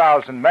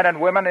 30,000 men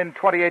and women in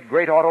 28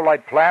 great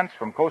Autolite plants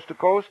from coast to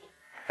coast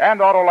and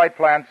Autolite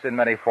plants in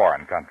many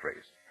foreign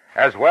countries,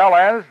 as well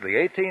as the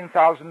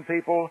 18,000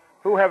 people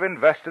who have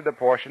invested a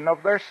portion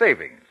of their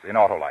savings in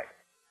Autolite.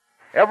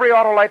 Every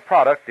Autolite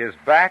product is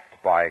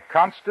backed by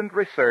constant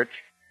research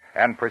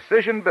and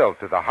precision built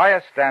to the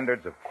highest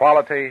standards of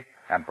quality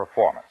and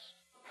performance.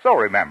 So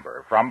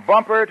remember, from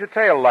bumper to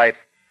tail light,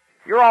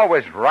 you're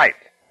always right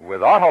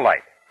with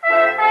Autolite.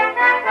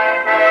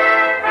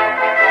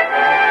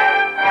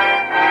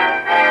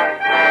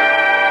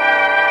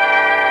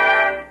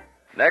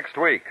 Next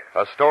week,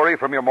 a story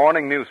from your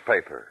morning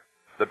newspaper.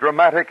 The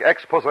dramatic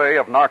expose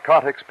of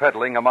narcotics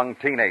peddling among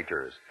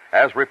teenagers,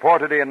 as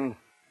reported in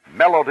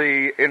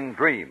Melody in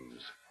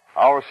Dreams.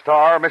 Our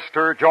star,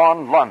 Mr.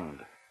 John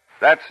Lund.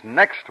 That's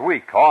next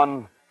week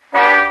on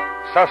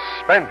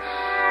Suspense.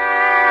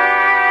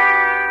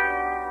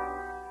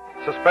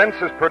 Suspense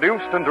is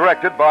produced and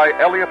directed by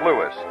Elliot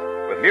Lewis,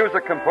 with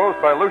music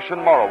composed by Lucian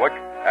Morowick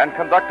and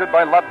conducted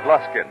by Lud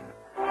Gluskin.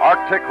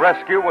 Arctic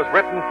Rescue was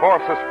written for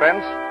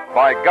Suspense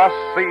by Gus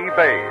C.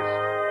 Bays.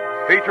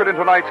 Featured in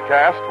tonight's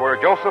cast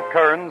were Joseph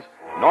Kearns,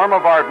 Norma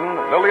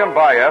Varden, Lillian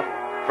Baeff,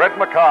 Fred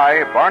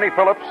Mackay, Barney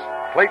Phillips,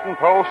 Clayton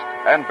Post,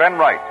 and Ben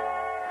Wright.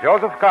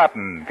 Joseph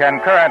Cotton can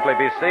currently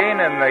be seen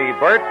in the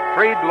Burt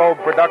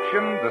Friedloeb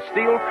production, The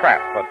Steel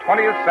Trap, a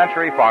 20th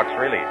Century Fox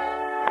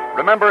release.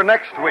 Remember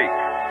next week,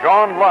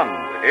 John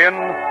Lund in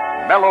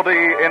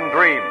Melody in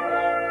Dreams.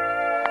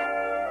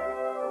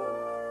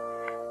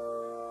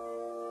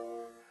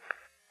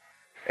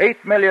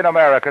 $8 million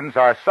Americans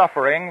are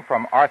suffering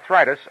from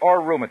arthritis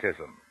or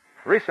rheumatism.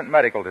 Recent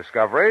medical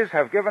discoveries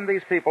have given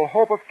these people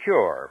hope of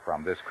cure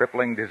from this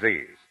crippling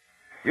disease.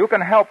 You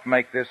can help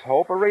make this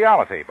hope a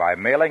reality by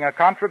mailing a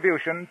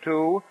contribution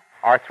to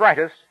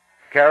Arthritis,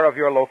 care of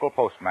your local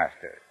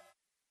postmaster.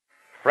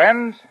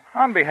 Friends,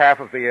 on behalf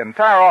of the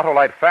entire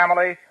Autolite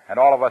family and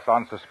all of us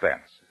on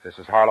Suspense, this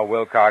is Harlow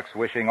Wilcox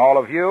wishing all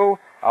of you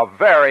a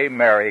very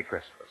Merry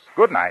Christmas.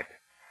 Good night.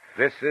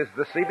 This is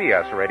the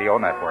CBS Radio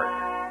Network.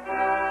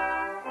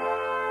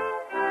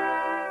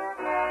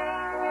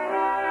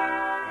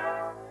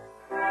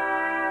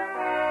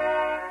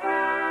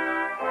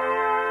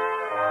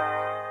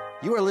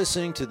 You are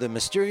listening to the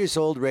Mysterious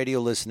Old Radio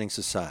Listening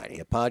Society,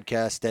 a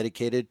podcast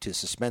dedicated to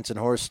suspense and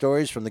horror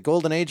stories from the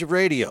golden age of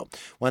radio.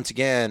 Once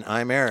again,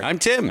 I'm Eric. I'm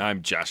Tim.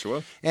 I'm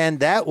Joshua. And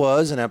that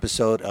was an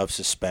episode of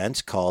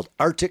Suspense called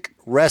Arctic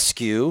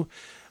Rescue,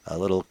 a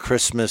little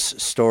Christmas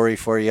story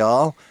for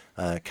y'all,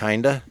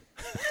 kinda.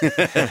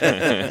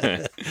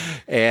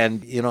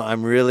 And, you know,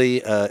 I'm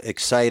really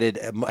excited.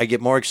 I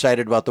get more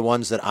excited about the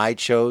ones that I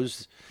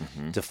chose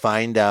to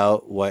find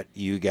out what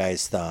you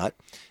guys thought.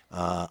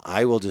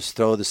 I will just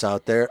throw this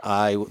out there.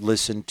 I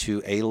listened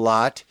to a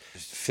lot,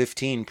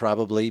 15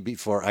 probably,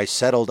 before I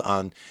settled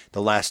on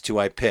the last two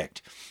I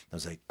picked. I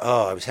was like,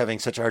 oh, I was having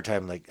such a hard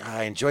time. Like,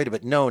 I enjoyed it,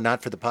 but no,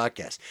 not for the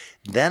podcast.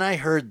 Then I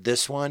heard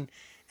this one,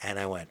 and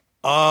I went,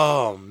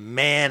 oh,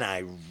 man,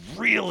 I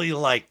really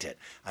liked it.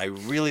 I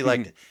really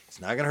liked it.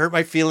 It's not going to hurt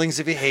my feelings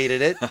if you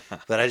hated it,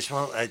 but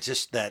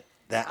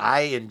that I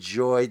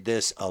enjoyed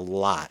this a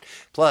lot.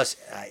 Plus,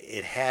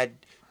 it had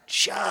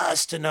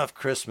just enough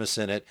Christmas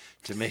in it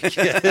to make it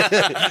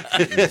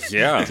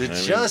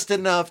just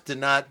enough to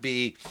not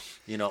be,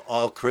 you know,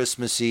 all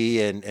Christmassy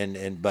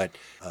but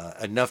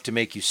enough to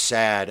make you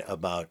sad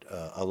about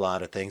a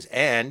lot of things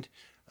and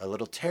a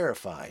little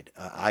terrified,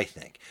 I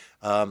think.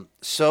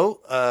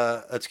 So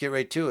let's get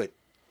right to it.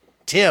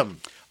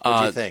 Tim, what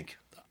do you think?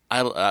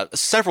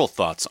 Several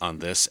thoughts on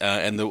this,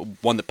 and the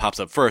one that pops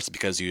up first,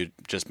 because you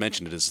just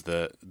mentioned it, is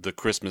the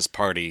Christmas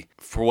party.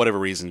 For whatever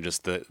reason,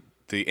 just the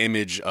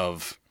image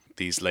of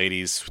these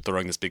ladies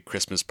throwing this big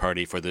Christmas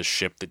party for this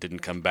ship that didn't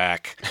come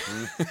back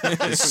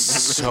is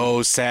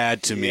so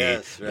sad to me.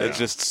 Yes, right. It's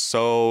just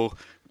so...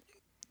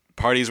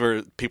 Parties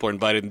where people are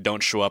invited and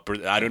don't show up,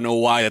 or I don't know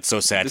why it's so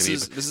sad to me.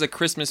 This is a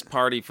Christmas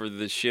party for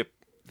the ship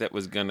that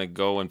was going to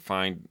go and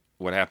find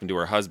what happened to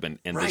her husband,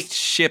 and the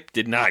ship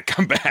did not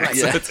come back. Right.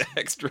 So it's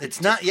extra.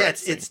 It's not. Yeah,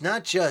 it's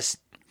not just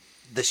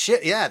the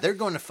ship. Yeah, they're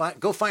going to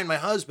go find my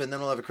husband. Then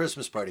we'll have a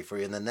Christmas party for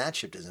you, and then that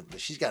ship doesn't.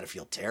 But she's got to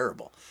feel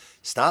terrible.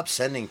 Stop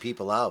sending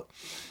people out.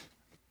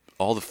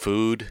 All the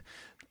food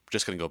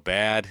just going to go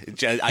bad.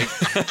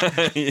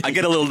 I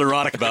get a little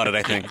neurotic about it,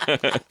 I think.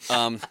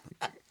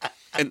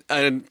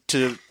 And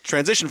to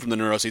transition from the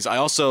neuroses, I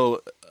also,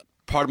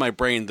 part of my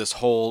brain, this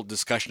whole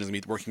discussion is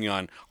me working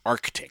on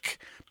Arctic.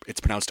 It's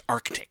pronounced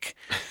Arctic.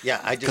 Yeah,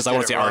 I just because I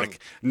want to say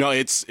Arctic. No,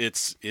 it's me.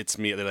 It's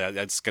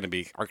going to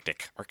be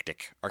Arctic.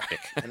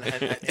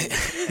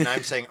 and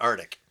I'm saying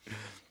Arctic,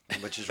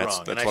 which is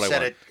wrong. And I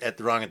said it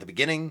wrong at the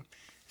beginning.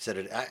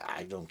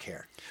 I don't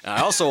care.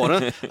 I also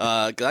want to.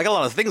 I got a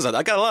lot of things.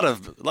 I got a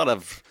lot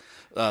of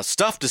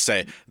stuff to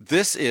say.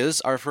 This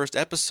is our first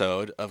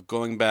episode of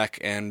going back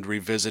and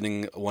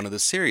revisiting one of the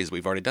series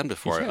we've already done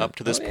before. Yeah. Up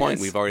to this point,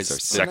 we've already... It's our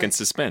second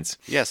suspense.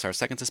 Yes, our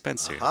second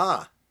suspense series.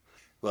 Ah.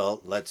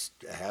 Well, let's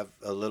have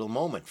a little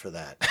moment for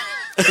that.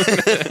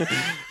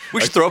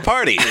 We should throw a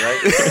party.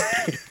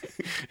 Right?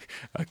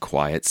 A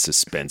quiet,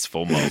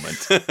 suspenseful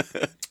moment.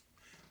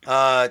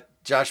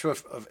 Joshua,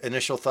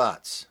 initial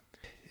thoughts.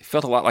 It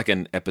felt a lot like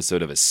an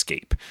episode of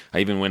Escape. I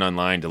even went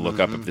online to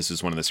look up if this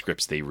was one of the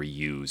scripts they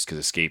reused, because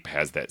Escape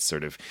has that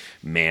sort of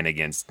man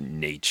against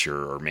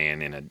nature or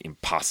man in an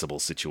impossible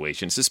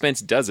situation.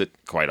 Suspense does it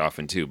quite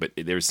often too, but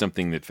there was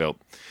something that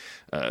felt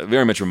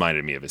very much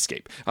reminded me of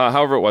Escape.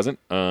 However, it wasn't,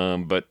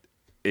 but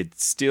it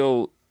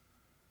still,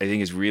 I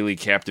think, is really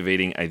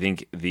captivating. I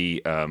think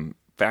the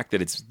fact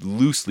that it's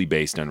loosely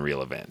based on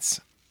real events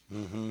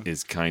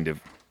is kind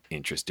of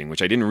interesting,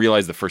 which I didn't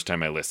realize the first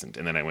time I listened,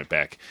 and then I went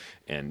back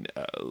and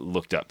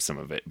looked up some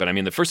of it. But I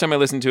mean, the first time I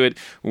listened to it,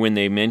 when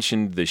they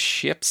mentioned the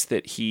ships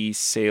that he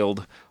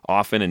sailed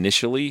often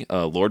initially,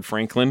 Lord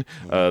Franklin,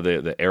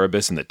 the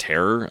Erebus and the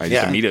Terror, I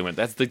just immediately went,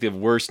 that's like the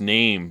worst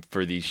name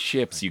for these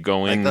ships. You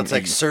go in... That's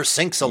like Sir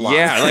Sinks-a-Lot.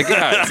 Yeah,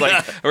 it's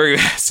like,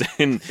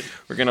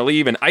 we're going to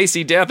leave an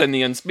icy death and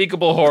the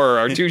unspeakable horror,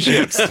 our two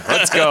ships.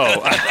 Let's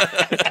go.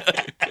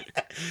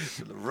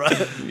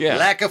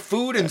 Lack of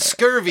food and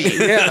scurvy.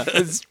 Yeah,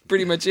 that's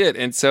pretty much it.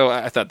 And so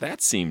I thought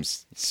that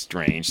seems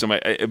strange. So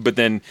but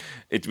then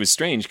it was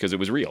strange because it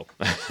was real.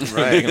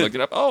 Right. I looked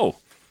it up. Oh,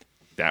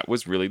 that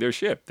was really their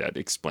ship. That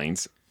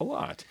explains a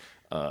lot.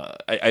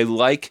 I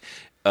like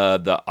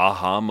the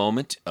aha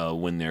moment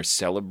when they're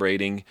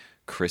celebrating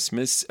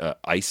Christmas,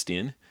 iced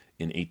in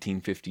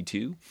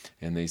 1852,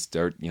 and they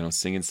start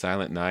singing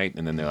Silent Night,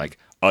 and then they're like,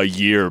 a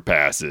year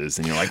passes,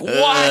 and you're like, what?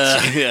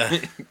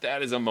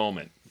 That is a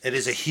moment. It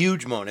is a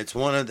huge moment. It's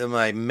one of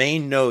my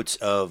main notes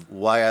of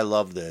why I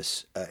love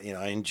this.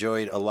 I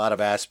enjoyed a lot of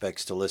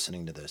aspects to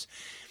listening to this.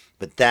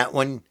 But that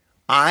one,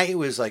 I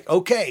was like,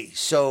 okay,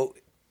 so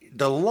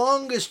the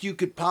longest you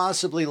could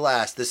possibly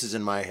last, this is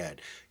in my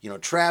head,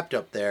 trapped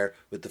up there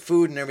with the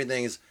food and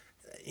everything is,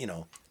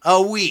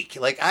 a week.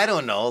 Like, I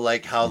don't know,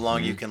 like how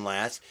long you can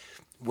last.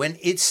 When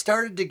it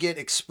started to get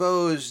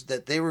exposed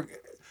that they were,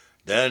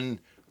 then...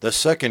 The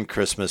second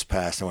Christmas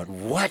passed. I went,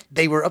 what?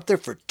 They were up there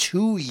for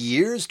 2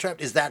 years trapped?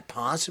 Is that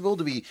possible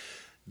to be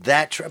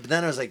that trapped? But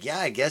then I was like, yeah,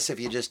 I guess if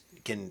you just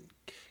can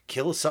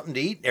kill something to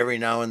eat every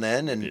now and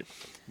then and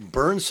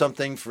burn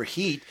something for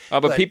heat.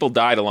 But people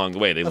died along the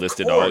way. They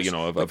listed all,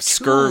 of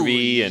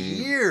scurvy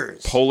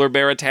and polar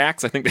bear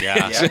attacks. I think they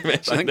I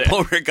think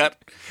polar bear got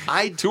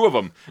 2 of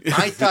them.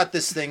 I thought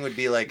this thing would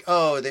be like,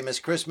 oh, they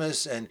missed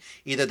Christmas and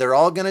either they're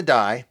all going to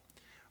die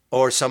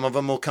or some of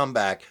them will come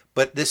back.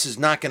 But this is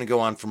not going to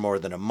go on for more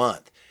than a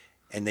month.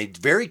 And they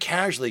very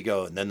casually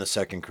go, and then the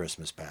second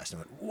Christmas passed.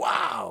 And I went,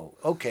 wow,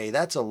 okay,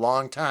 that's a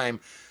long time.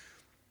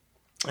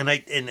 And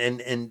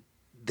and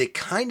they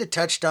kind of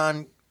touched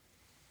on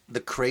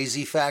the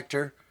crazy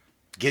factor,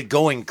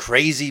 going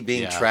crazy,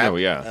 being trapped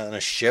on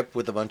a ship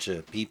with a bunch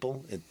of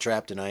people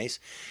trapped in ice.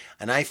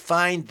 And I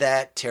find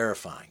that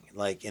terrifying.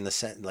 Like in the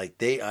sense, like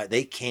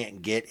they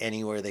can't get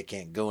anywhere, they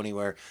can't go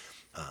anywhere.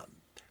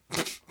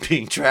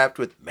 Being trapped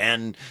with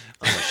men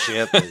on a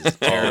ship is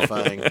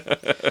terrifying.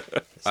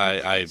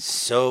 I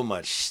so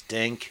much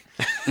stink.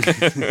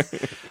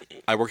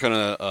 I worked on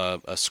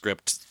a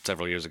script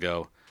several years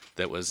ago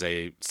that was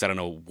set on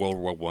a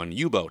World War I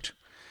U-boat.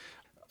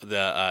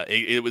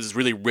 It was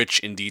really rich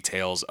in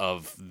details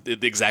of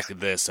exactly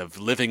this, of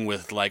living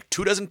with like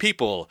 24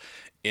 people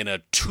in a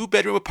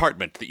 2-bedroom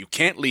apartment that you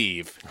can't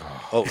leave.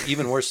 Oh,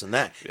 even worse than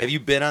that. Have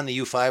you been on the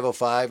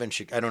U-505?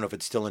 And I don't know if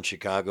it's still in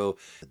Chicago.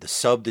 The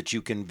sub that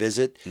you can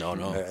visit. No.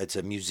 It's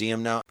a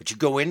museum now. But you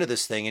go into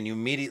this thing and you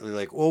immediately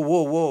like,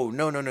 whoa.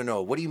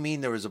 No. What do you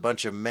mean there was a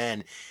bunch of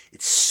men?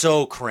 It's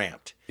so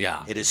cramped.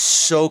 Yeah. It is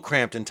so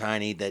cramped and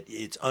tiny that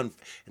it's and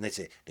they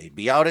say they'd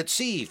be out at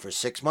sea for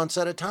 6 months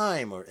at a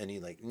time. And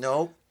you're like,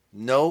 nope.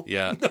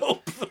 Yeah.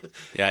 Nope.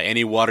 Yeah,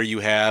 any water you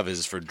have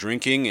is for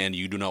drinking, and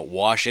you do not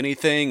wash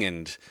anything,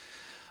 and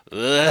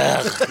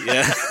yeah.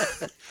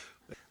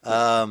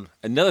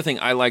 Another thing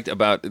I liked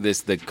about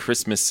the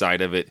Christmas side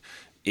of it,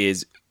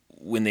 is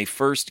when they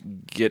first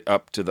get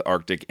up to the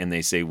Arctic and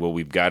they say, well,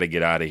 we've got to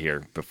get out of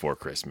here before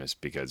Christmas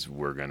because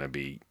we're going to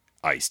be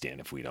iced in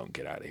if we don't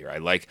get out of here. I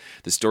like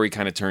the story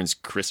kind of turns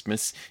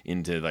Christmas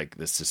into like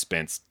the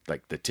suspense,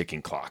 like the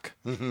ticking clock.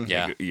 Mm-hmm.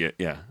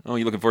 Yeah. Oh,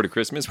 you looking forward to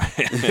Christmas?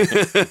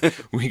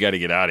 We got to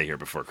get out of here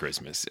before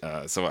Christmas.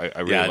 So I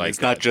really like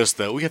it's not just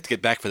we have to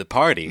get back for the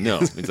party. No,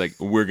 it's like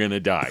we're going to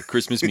die.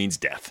 Christmas means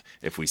death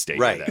if we stay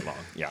here that long.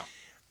 Yeah.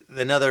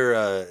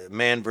 Another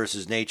man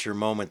versus nature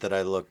moment that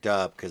I looked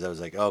up because I was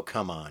like, oh,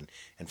 come on,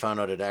 and found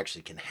out it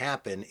actually can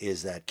happen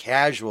is that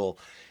casual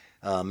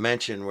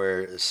mention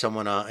where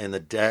someone in the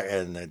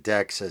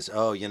deck says,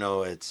 "Oh,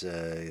 it's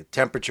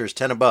temperature's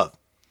 10 above,"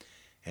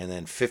 and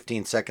then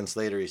 15 seconds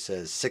later he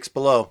says 6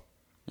 below,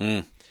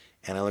 and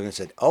I looked and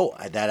said, "Oh,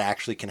 that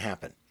actually can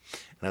happen."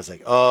 And I was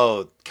like,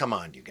 oh, come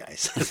on, you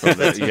guys.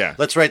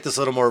 Let's write this a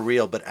little more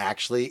real. But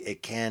actually,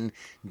 it can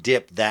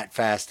dip that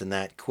fast and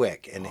that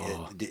quick. And,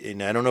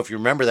 and I don't know if you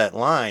remember that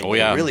line. Oh,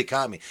 yeah. It really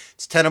caught me.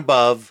 It's 10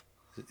 above.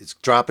 It's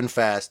dropping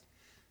fast.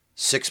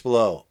 6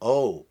 below.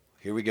 Oh,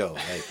 here we go.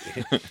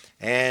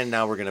 And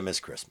now we're going to miss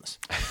Christmas.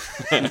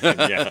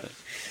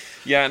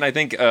 Yeah, and I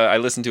think I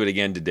listened to it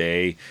again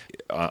today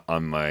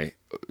on my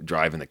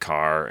drive in the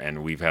car,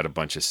 and we've had a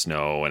bunch of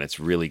snow, and it's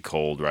really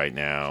cold right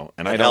now.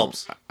 And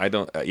helps.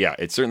 Yeah,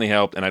 it certainly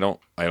helped. And I don't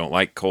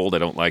like cold. I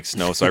don't like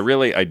snow. So I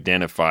really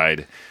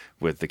identified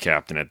with the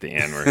captain at the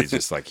end, where he's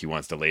just like he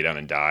wants to lay down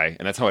and die,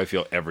 and that's how I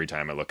feel every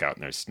time I look out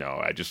and there's snow.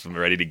 I just am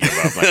ready to give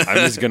up. Like, I'm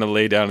just gonna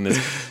lay down in this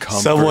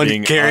comforting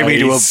Someone carry me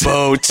to a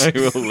boat. I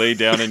will lay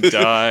down and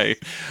die.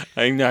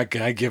 I'm not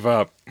gonna give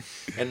up.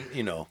 And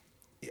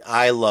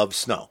I love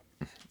snow.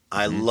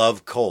 I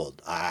love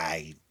cold.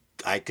 I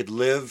could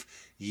live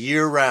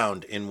year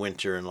round in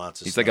winter and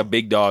lots of He's snow. like a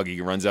big dog. He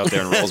runs out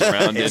there and rolls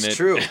around in it. It's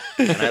true.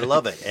 And I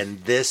love it.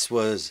 And this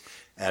was,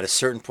 at a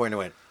certain point, I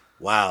went,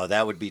 wow,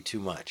 that would be too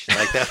much.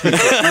 Like that would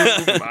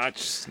be too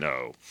much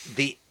snow.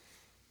 The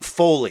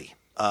Foley,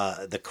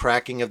 the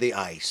cracking of the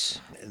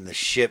ice, and the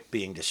ship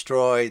being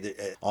destroyed,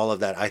 all of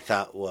that I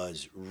thought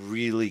was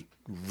really,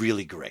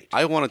 really great.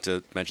 I wanted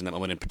to mention that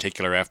moment in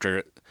particular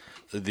after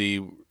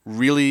the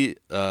really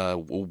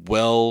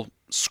well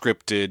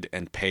scripted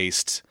and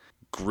paced,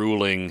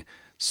 grueling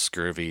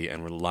scurvy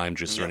and lime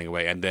juice running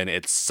away, and then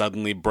it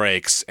suddenly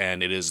breaks,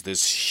 and it is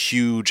this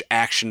huge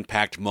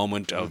action-packed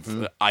moment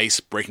of ice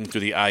breaking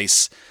through the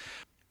ice.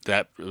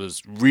 That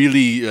was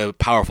really a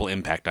powerful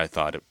impact, I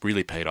thought. It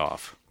really paid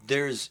off.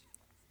 There's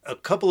a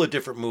couple of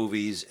different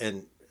movies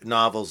and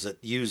novels that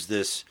use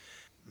this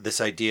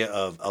idea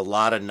of a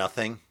lot of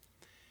nothing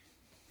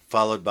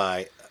followed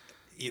by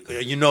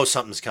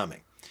something's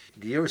coming.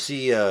 Do you ever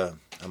see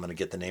I'm going to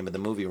get the name of the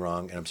movie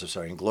wrong, and I'm so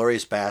sorry.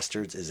 Inglourious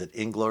Bastards. Is it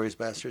Inglourious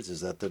Bastards?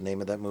 Is that the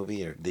name of that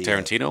movie? Or the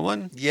Tarantino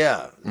one?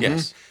 Yeah.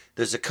 Yes.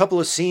 There's a couple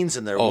of scenes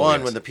in there.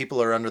 When the people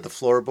are under the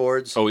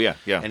floorboards. Oh, yeah.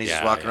 And he's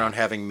just walking around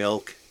having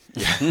milk.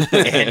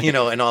 And,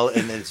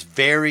 and it's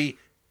very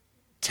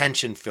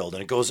tension-filled,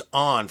 and it goes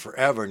on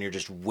forever, and you're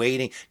just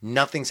waiting.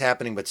 Nothing's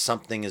happening, but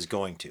something is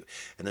going to.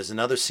 And there's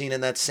another scene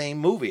in that same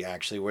movie,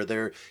 actually, where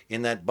they're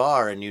in that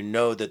bar, and you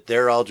know that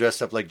they're all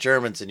dressed up like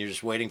Germans, and you're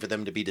just waiting for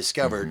them to be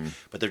discovered,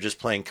 but they're just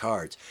playing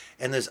cards.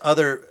 And there's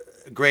other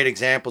great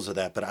examples of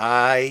that, but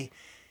I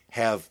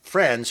have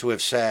friends who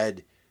have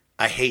said,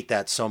 I hate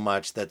that so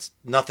much, that's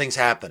nothing's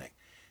happening.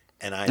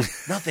 And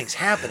nothing's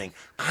happening.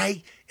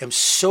 I am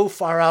so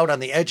far out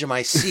on the edge of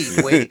my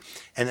seat waiting.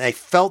 And I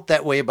felt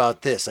that way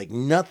about this. Like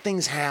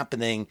nothing's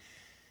happening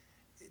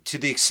to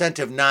the extent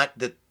of not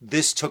that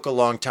this took a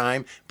long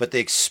time, but they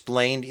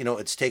explained,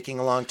 it's taking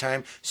a long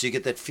time. So you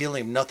get that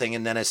feeling of nothing.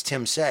 And then as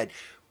Tim said,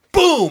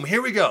 boom,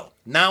 here we go.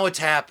 Now it's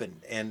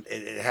happened. And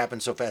it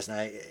happened so fast.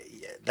 And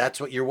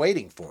that's what you're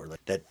waiting for,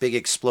 like that big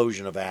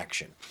explosion of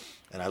action.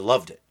 And I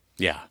loved it.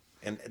 Yeah.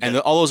 And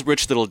all those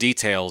rich little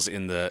details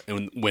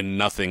when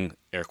nothing,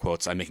 air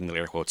quotes, I'm making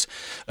little air quotes,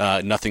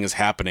 nothing is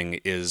happening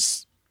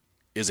is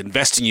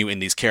investing you in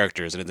these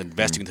characters, and it's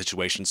investing in the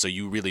situation, so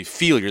you really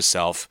feel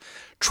yourself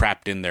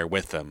trapped in there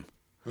with them.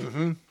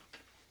 Mm-hmm.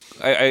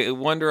 I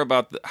wonder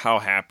about how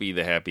happy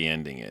the happy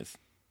ending is.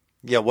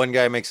 Yeah, one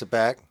guy makes it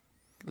back.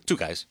 2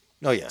 guys.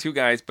 Oh, yeah. 2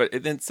 guys, but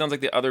it then sounds like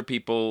the other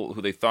people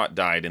who they thought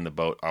died in the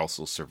boat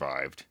also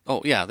survived.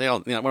 Oh, yeah, they all,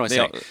 what am I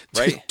saying?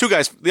 Right? 2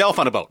 guys, they all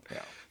found a boat.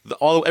 Yeah.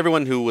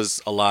 Everyone who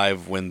was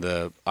alive when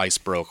the ice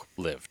broke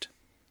lived,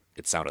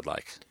 it sounded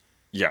like.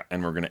 Yeah,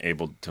 and we're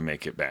able to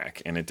make it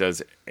back. And it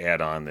does add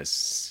on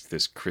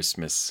this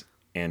Christmas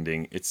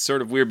ending. It's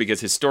sort of weird because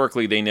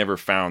historically they never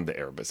found the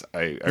Erebus.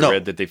 I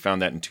read that they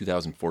found that in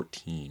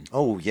 2014.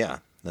 Oh, yeah,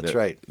 that's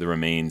right. The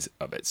remains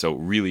of it. So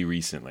really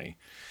recently.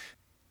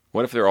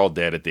 What if they're all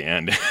dead at the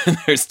end and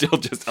they're still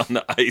just on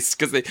the ice?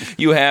 Because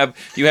you have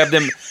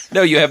them.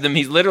 No, you have them.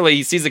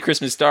 He sees the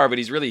Christmas star, but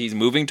he's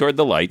moving toward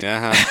the light.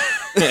 Uh-huh.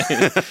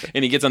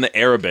 And he gets on the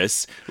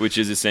Erebus, which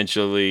is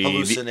essentially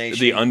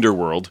the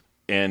underworld.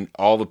 And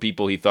all the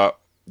people he thought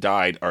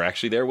died are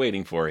actually there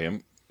waiting for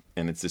him.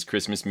 And it's this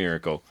Christmas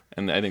miracle.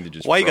 And I think they're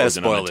just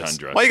frozen on the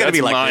tundra. Why you gotta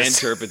be like my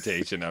this?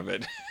 interpretation of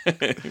it.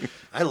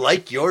 I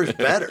like yours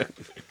better.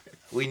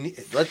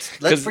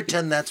 Let's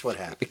pretend that's what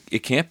happened. It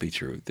can't be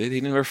true. They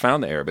never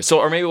found the Erebus. So,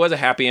 or maybe it was a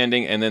happy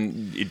ending, and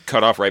then it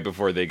cut off right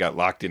before they got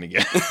locked in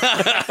again.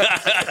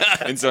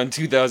 And so in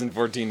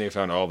 2014, they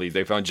found all these.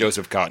 They found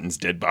Joseph Cotton's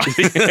dead body.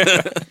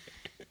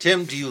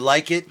 Tim, do you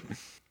like it?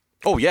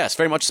 Oh yes,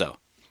 very much so.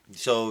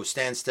 So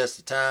stands test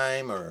of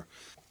time, or?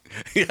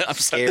 Yeah, I'm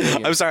sorry.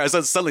 I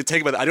was suddenly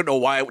taken by that. I don't know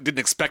why I didn't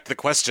expect the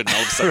question.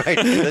 All of a sudden. Right.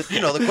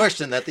 The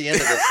question at the end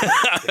of this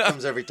it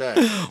comes every time.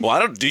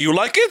 Well, do you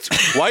like it?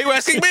 Why are you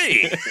asking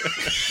me?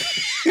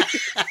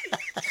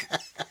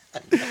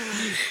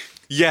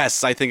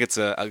 Yes, I think it's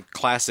a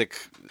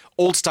classic,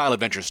 old-style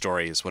adventure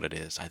story is what it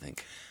is, I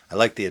think. I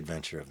like the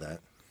adventure of that.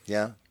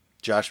 Yeah.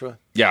 Joshua?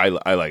 Yeah,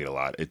 I like it a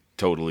lot. It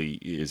totally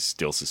is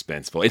still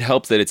suspenseful. It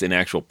helps that it's an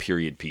actual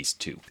period piece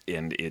too,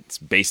 and it's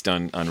based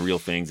on real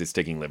things. It's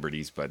taking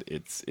liberties, but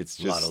it's just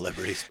a lot of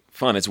liberties.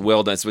 Fun. It's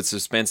well done. It's what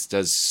suspense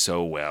does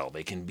so well.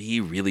 They can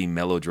be really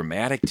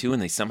melodramatic too,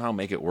 and they somehow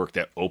make it work.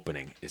 That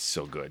opening is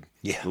so good.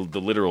 Yeah,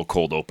 the literal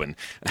cold open,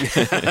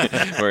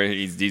 where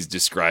he's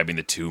describing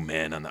the two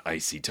men on the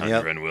icy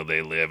tundra and will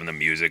they live, and the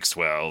music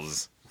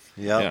swells.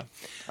 Yeah,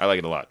 I like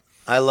it a lot.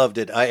 I loved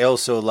it. I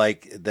also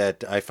like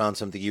that I found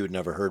something you had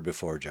never heard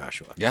before,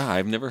 Joshua. Yeah,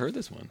 I've never heard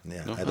this one.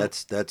 Yeah,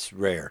 that's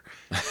rare.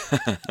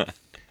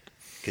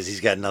 Because he's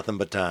got nothing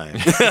but time.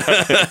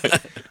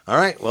 All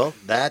right, well,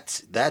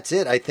 that's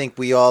it. I think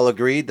we all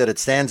agreed that it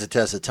stands the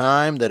test of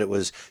time, that it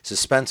was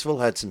suspenseful,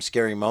 had some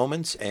scary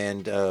moments,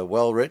 and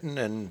well written,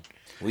 and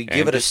we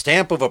give it a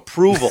stamp of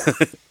approval.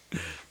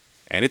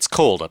 And it's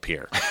cold up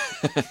here.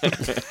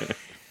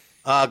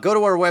 Go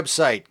to our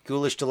website,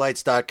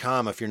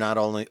 ghoulishdelights.com, if you're not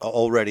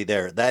already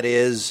there. That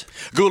is...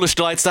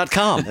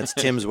 ghoulishdelights.com. That's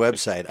Tim's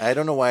website. I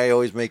don't know why I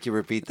always make you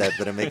repeat that,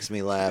 but it makes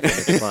me laugh and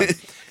it's fun.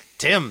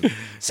 Tim,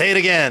 say it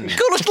again.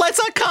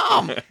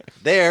 ghoulishdelights.com.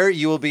 There,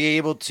 you will be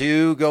able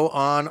to go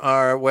on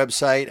our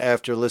website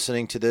after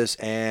listening to this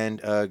and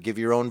give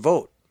your own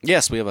vote.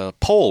 Yes, we have a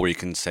poll where you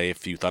can say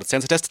if you thought it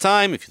stands the test of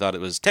time, if you thought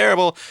it was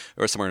terrible,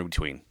 or somewhere in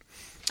between.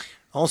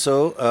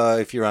 Also,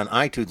 if you're on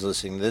iTunes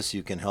listening to this,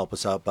 you can help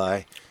us out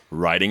by...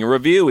 writing a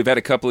review. We've had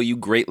a couple of you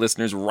great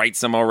listeners write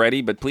some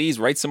already, but please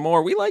write some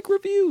more. We like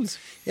reviews.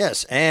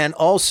 Yes, and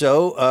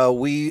also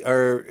we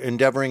are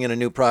endeavoring in a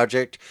new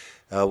project.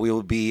 We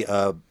will be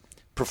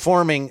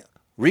performing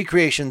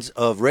recreations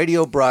of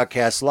radio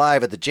broadcasts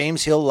live at the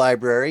James Hill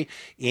Library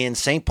in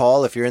St.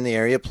 Paul. If you're in the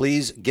area,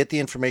 please get the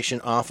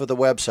information off of the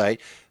website.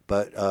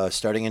 But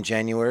starting in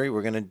January,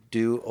 we're going to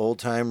do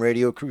old-time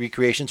radio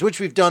recreations, which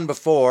we've done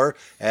before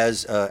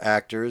as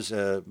actors,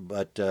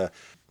 but...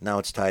 now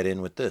it's tied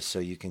in with this, so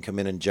you can come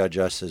in and judge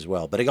us as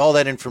well. But all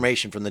that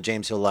information from the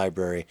James Hill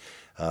Library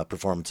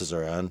performances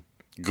are on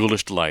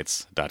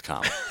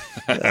ghoulishdelights.com.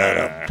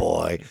 Oh,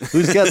 boy.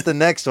 Who's got the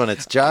next one?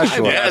 It's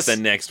Joshua. Yes, the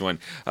next one.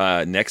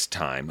 Next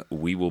time,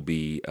 we will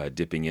be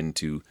dipping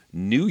into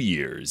New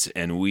Year's,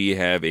 and we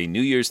have a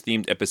New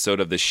Year's-themed episode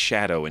of The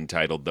Shadow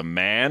entitled The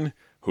Man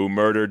Who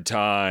Murdered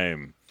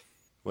Time.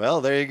 Well,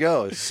 there you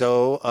go.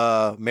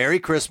 So, Merry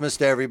Christmas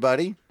to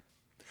everybody.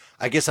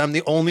 I guess I'm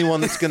the only one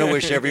that's going to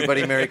wish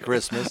everybody Merry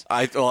Christmas.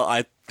 I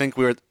think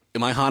we're...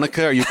 Am I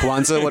Hanukkah? Are you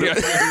Kwanzaa? What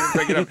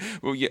break it up.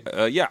 Well,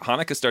 yeah,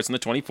 Hanukkah starts on the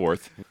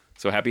 24th.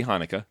 So happy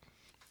Hanukkah.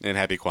 And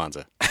happy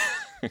Kwanzaa.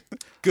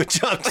 Good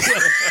job.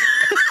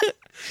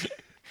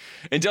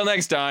 Until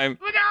next time.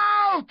 Look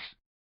out!